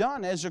we've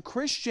done. As a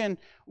Christian,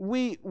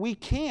 we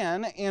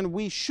can and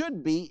we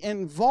should be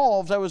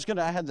involved.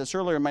 I had this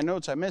earlier in my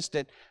notes, I missed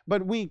it.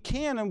 But we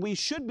can and we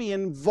should be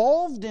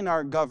involved in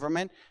our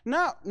government,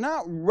 not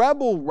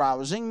rebel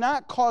rousing,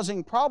 not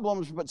causing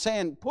problems, but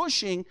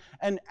pushing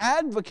and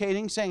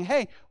advocating, saying,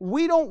 hey,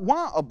 we don't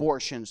want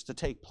abortions to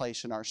take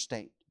place in our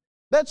state.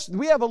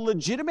 We have a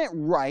legitimate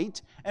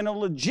right and a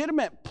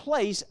legitimate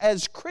place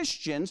as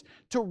Christians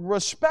to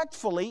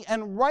respectfully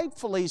and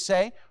rightfully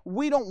say,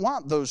 we don't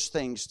want those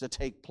things to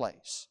take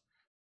place.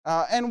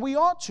 And we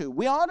ought to.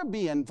 We ought to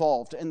be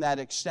involved in that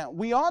extent.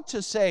 We ought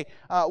to say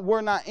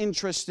we're not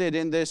interested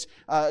in this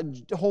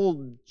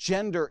whole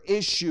gender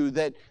issue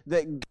that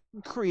God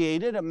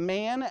created a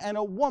man and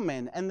a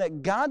woman, and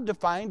that God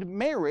defined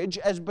marriage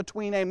as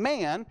between a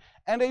man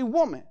and a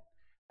woman.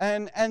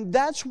 And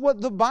that's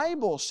what the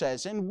Bible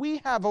says. And we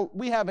have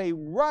a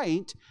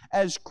right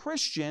as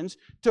Christians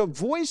to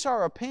voice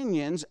our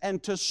opinions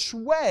and to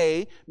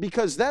sway,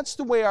 because that's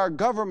the way our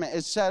government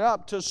is set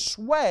up, to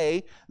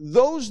sway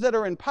those that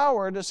are in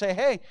power to say,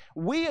 hey,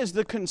 we as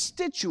the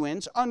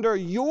constituents under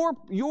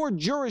your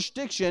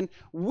jurisdiction,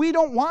 we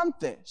don't want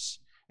this.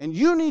 And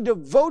you need to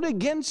vote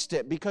against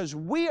it because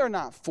we are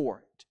not for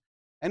it.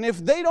 And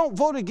if they don't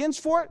vote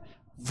for it,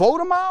 vote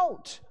them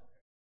out.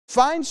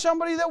 Find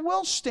somebody that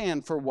will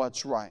stand for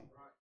what's right.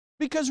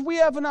 Because we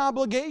have an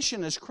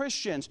obligation as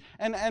Christians,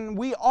 and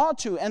we ought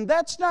to. And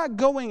that's not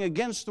going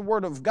against the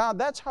Word of God.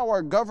 That's how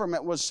our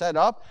government was set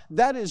up.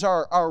 That is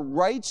our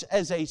rights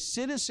as a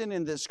citizen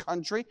in this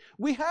country.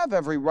 We have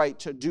every right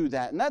to do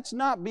that. And that's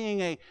not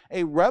being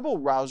a rebel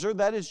rouser.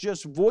 That is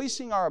just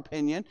voicing our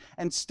opinion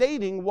and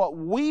stating what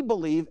we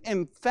believe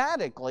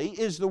emphatically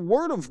is the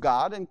Word of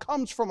God and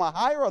comes from a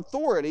higher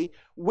authority,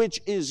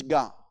 which is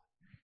God.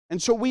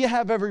 And so we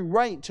have every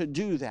right to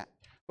do that.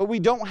 But we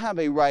don't have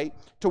a right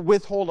to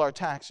withhold our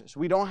taxes.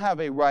 We don't have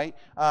a right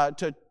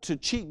to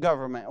cheat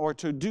government or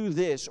to do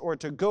this or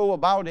to go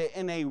about it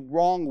in a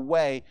wrong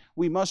way.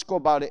 We must go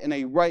about it in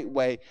a right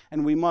way,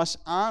 and we must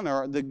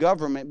honor the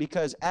government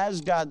because, as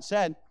God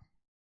said,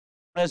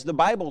 as the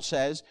Bible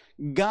says,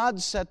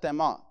 God set them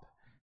up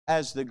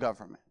as the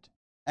government.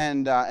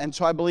 And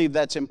so I believe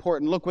that's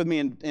important. Look with me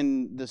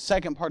in the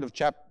second part of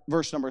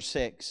verse number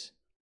 6.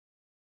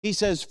 He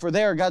says, for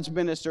they are God's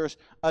ministers,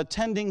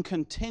 attending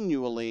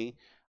continually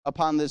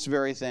upon this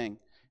very thing.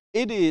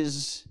 It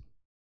is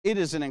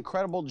an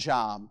incredible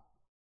job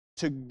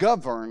to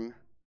govern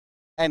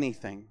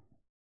anything.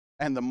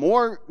 And the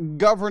more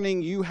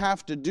governing you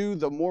have to do,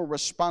 the more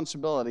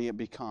responsibility it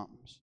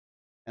becomes.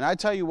 And I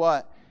tell you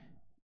what,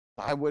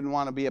 I wouldn't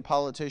want to be a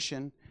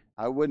politician.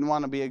 I wouldn't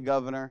want to be a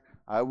governor.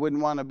 I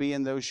wouldn't want to be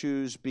in those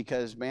shoes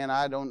because, man,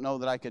 I don't know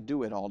that I could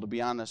do it all, to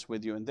be honest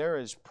with you. And there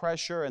is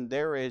pressure and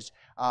there is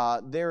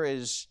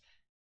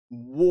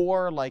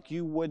war like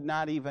you would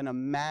not even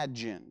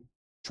imagine,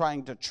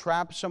 trying to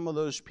trap some of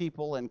those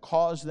people and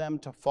cause them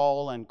to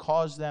fall and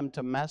cause them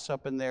to mess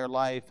up in their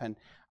life. And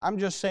I'm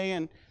just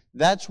saying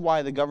that's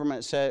why the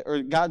government said,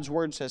 or God's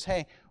Word says,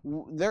 hey,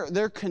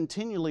 they're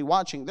continually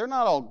watching. They're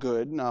not all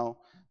good, no.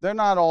 They're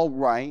not all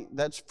right,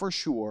 that's for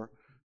sure.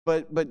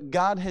 But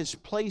God has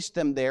placed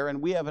them there,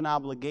 and we have an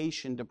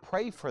obligation to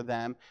pray for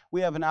them.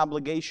 We have an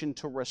obligation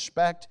to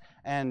respect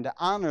and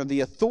honor the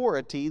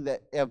authority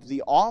of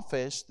the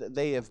office that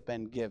they have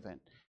been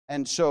given.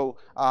 And so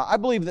I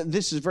believe that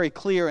this is very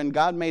clear, and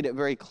God made it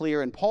very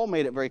clear, and Paul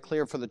made it very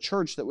clear for the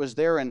church that was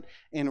there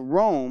in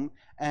Rome.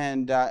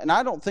 And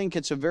I don't think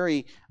it's a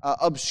very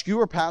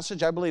obscure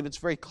passage. I believe it's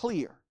very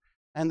clear.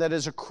 And that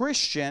as a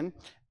Christian,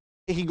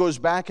 he goes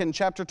back in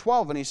chapter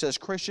 12 and he says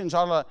Christians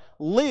ought to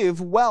live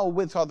well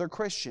with other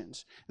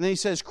Christians. And then he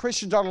says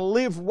Christians ought to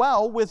live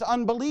well with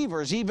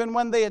unbelievers, even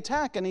when they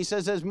attack. And he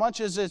says as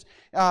much as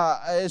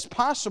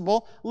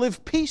possible,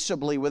 live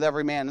peaceably with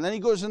every man. And then he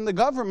goes in the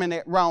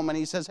government realm and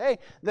he says, hey,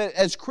 that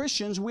as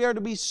Christians we are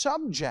to be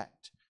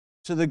subject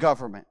to the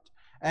government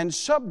and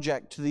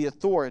subject to the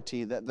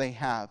authority that they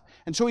have.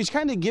 And so he's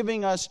kind of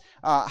giving us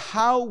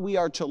how we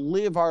are to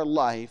live our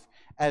life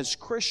as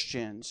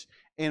Christians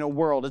in a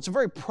world. It's a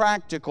very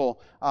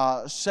practical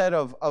set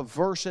of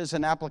verses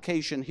and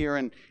application here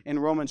in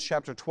Romans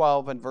chapter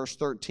 12 and verse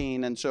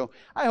 13. And so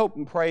I hope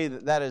and pray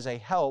that that is a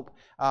help,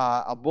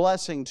 a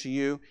blessing to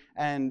you,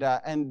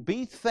 and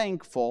be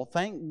thankful,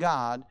 thank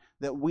God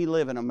that we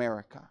live in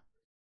America.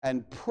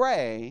 And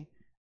pray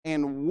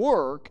and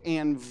work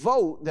and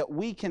vote that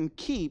we can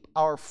keep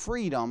our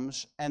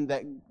freedoms and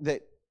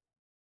that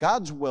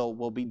God's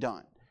will be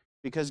done.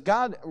 Because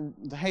God,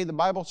 hey, the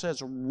Bible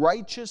says,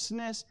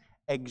 righteousness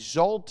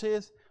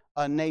exalteth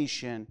a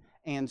nation,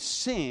 and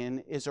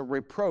sin is a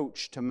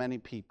reproach to many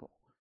people.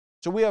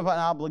 So we have an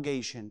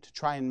obligation to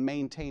try and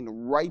maintain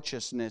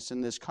righteousness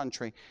in this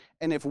country.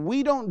 And if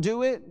we don't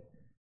do it,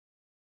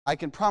 I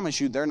can promise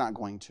you they're not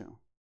going to.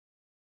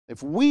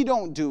 If we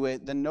don't do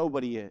it, then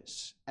nobody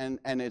is. And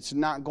it's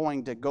not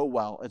going to go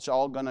well. It's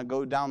all going to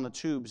go down the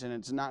tubes, and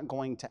it's not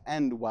going to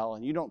end well.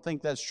 And you don't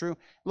think that's true?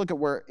 Look at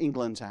where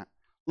England's at.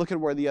 Look at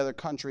where the other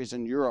countries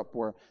in Europe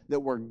were, that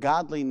were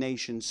godly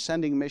nations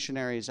sending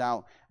missionaries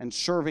out and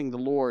serving the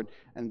Lord.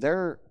 And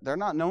they're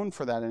not known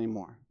for that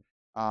anymore.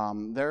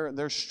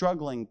 They're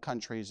struggling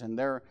countries, and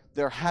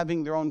they're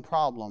having their own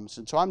problems.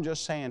 And so I'm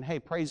just saying, hey,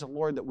 praise the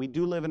Lord that we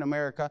do live in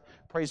America.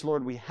 Praise the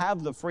Lord we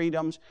have the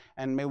freedoms,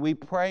 and may we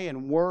pray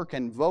and work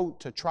and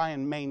vote to try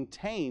and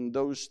maintain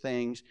those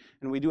things.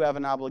 And we do have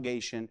an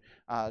obligation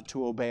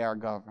to obey our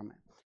government.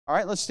 All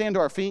right, let's stand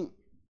to our feet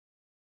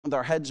with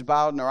our heads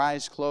bowed and our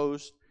eyes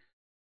closed.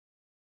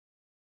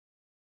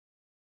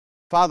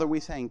 Father, we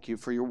thank you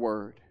for your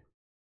word.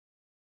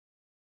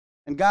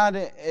 And God,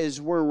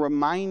 as we're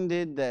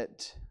reminded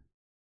that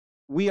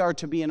we are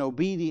to be in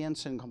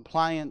obedience and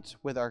compliance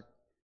with our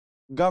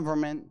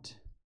government,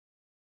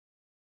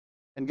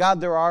 and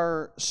God, there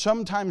are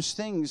sometimes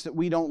things that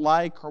we don't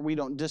like or we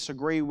don't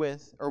disagree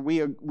with or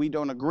we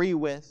don't agree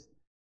with.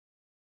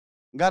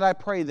 God, I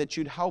pray that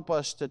you'd help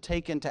us to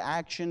take into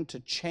action to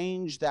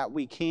change that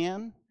we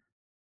can,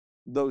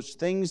 those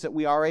things that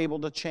we are able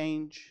to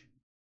change.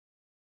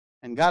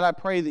 And God, I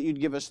pray that you'd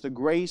give us the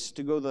grace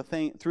to go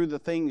through the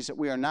things that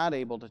we are not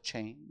able to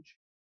change.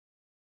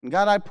 And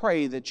God, I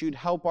pray that you'd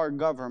help our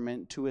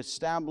government to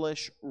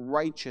establish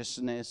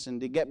righteousness and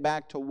to get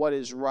back to what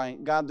is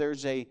right. God,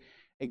 there's a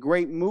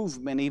great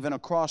movement even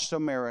across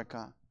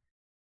America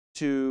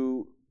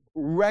to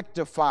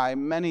rectify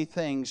many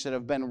things that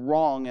have been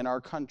wrong in our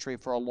country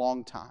for a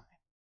long time,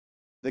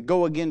 that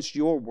go against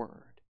your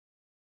word.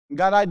 And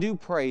God, I do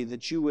pray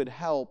that you would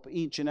help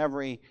each and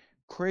every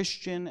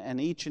Christian and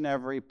each and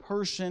every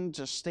person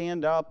to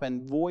stand up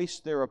and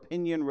voice their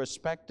opinion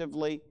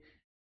respectively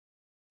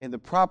in the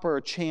proper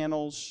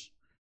channels.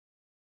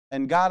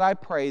 And God, I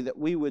pray that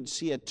we would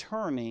see a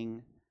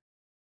turning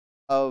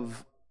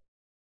of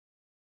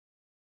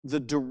the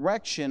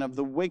direction of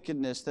the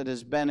wickedness that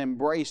has been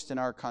embraced in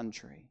our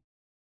country.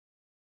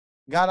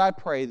 God, I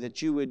pray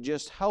that you would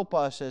just help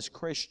us as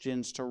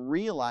Christians to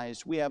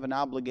realize we have an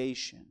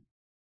obligation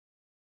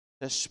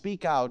to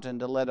speak out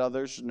and to let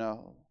others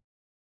know.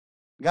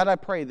 God, I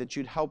pray that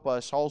you'd help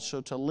us also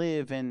to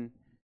live in,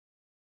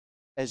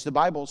 as the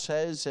Bible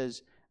says,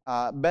 as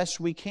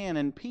best we can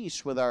in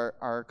peace with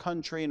our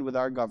country and with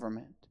our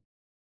government.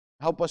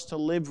 Help us to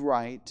live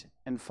right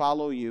and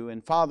follow you.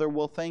 And Father,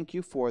 we'll thank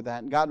you for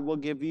that. God will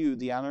give you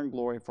the honor and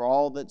glory for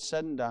all that's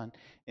said and done.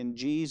 In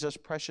Jesus'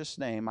 precious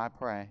name I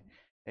pray.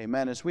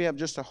 Amen. As we have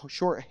just a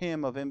short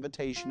hymn of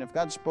invitation, if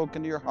God's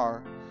spoken to your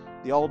heart,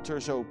 the altar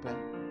is open.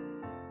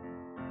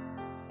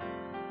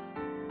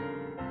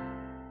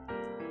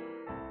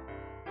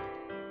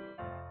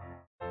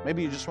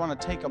 Maybe you just want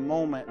to take a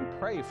moment and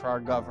pray for our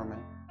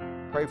government.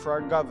 Pray for our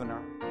governor.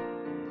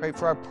 Pray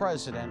for our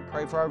president.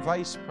 Pray for our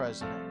vice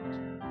president.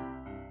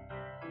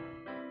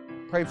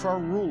 Pray for our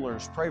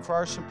rulers. Pray for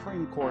our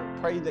Supreme Court.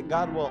 Pray that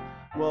God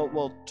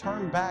will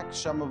turn back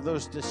some of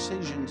those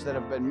decisions that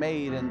have been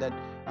made, and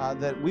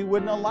that we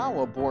wouldn't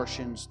allow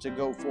abortions to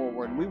go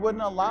forward. We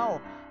wouldn't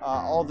allow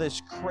all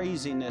this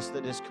craziness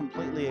that is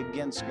completely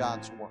against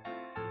God's word.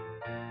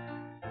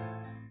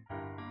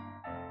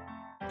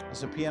 As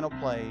the piano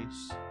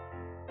plays,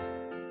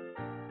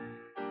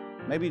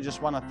 maybe you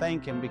just want to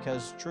thank Him,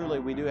 because truly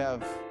we do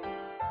have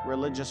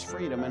religious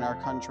freedom in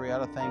our country. I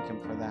ought to thank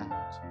Him for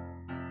that.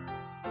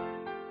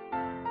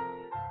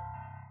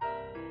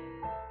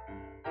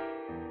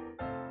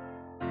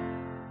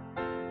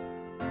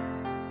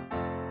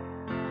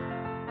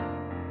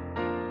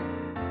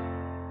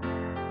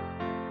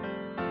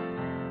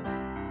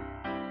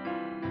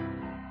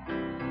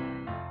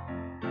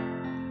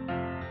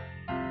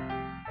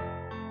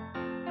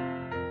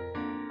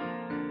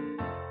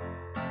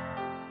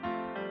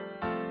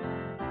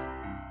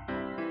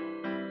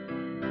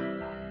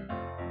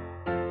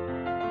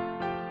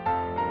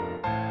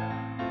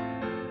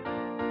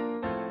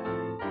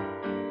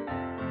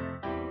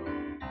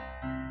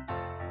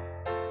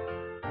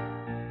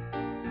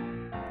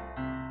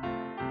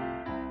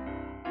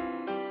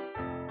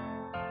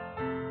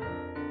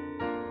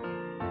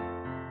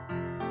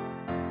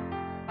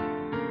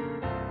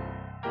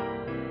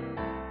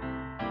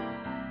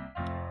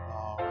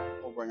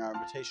 bring our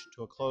invitation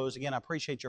to a close. Again, I appreciate your